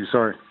didn't call you,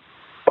 sorry.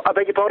 I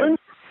beg your pardon?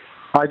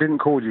 I didn't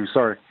call you,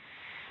 sorry.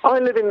 I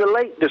live in the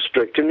Lake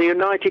District in the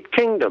United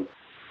Kingdom.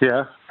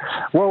 Yeah.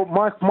 Well,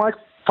 my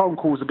phone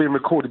calls are being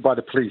recorded by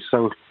the police,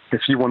 so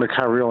if you want to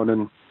carry on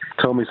and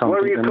tell me something...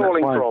 Where are you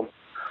calling from?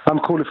 I'm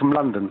calling from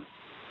London.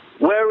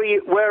 Where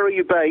are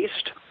you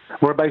based?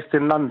 We're based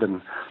in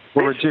London.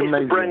 We're a gymnasium.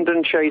 This is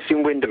Brendan Chase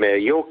in Windermere.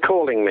 You're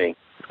calling me.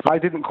 I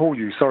didn't call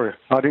you, sorry.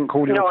 I didn't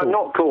call you. No, I'm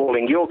not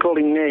calling. You're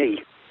calling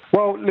me.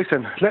 Well,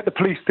 listen, let the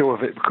police deal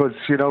with it because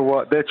you know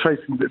what? They're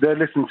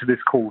listening to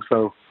this call,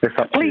 so it's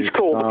up to you. Please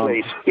call the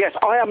police. Yes,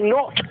 I am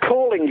not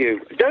calling you.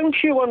 Don't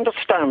you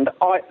understand?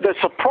 There's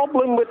a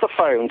problem with the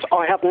phones.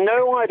 I have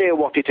no idea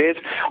what it is.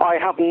 I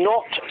have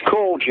not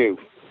called you.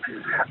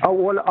 Oh,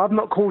 well, I've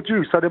not called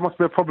you, so there must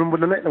be a problem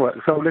with the network.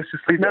 So let's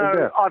just leave it there.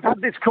 No, I've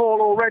had this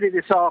call already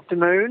this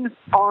afternoon.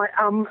 I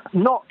am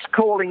not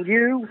calling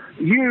you.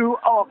 You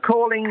are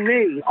calling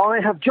me. I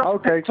have just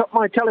picked up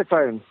my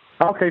telephone.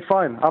 Okay,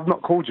 fine. I've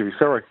not called you.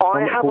 Sorry.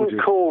 I haven't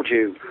called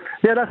you.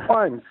 Yeah, that's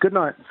fine. Good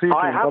night. See you soon.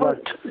 I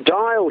haven't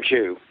dialed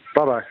you.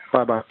 Bye-bye.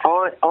 Bye-bye.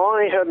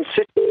 I am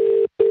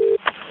sitting...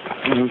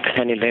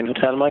 Penny Lane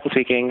Hotel, Michael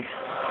speaking.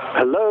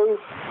 Hello?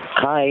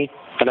 Hi.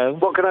 Hello?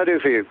 What can I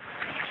do for you?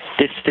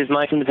 This is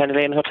Mike from the Penny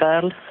Lane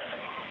Hotel.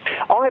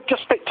 I've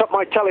just picked up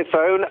my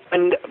telephone,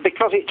 and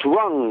because it's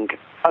rung,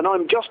 and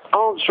I'm just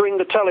answering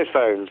the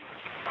telephone.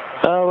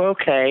 Oh,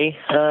 okay.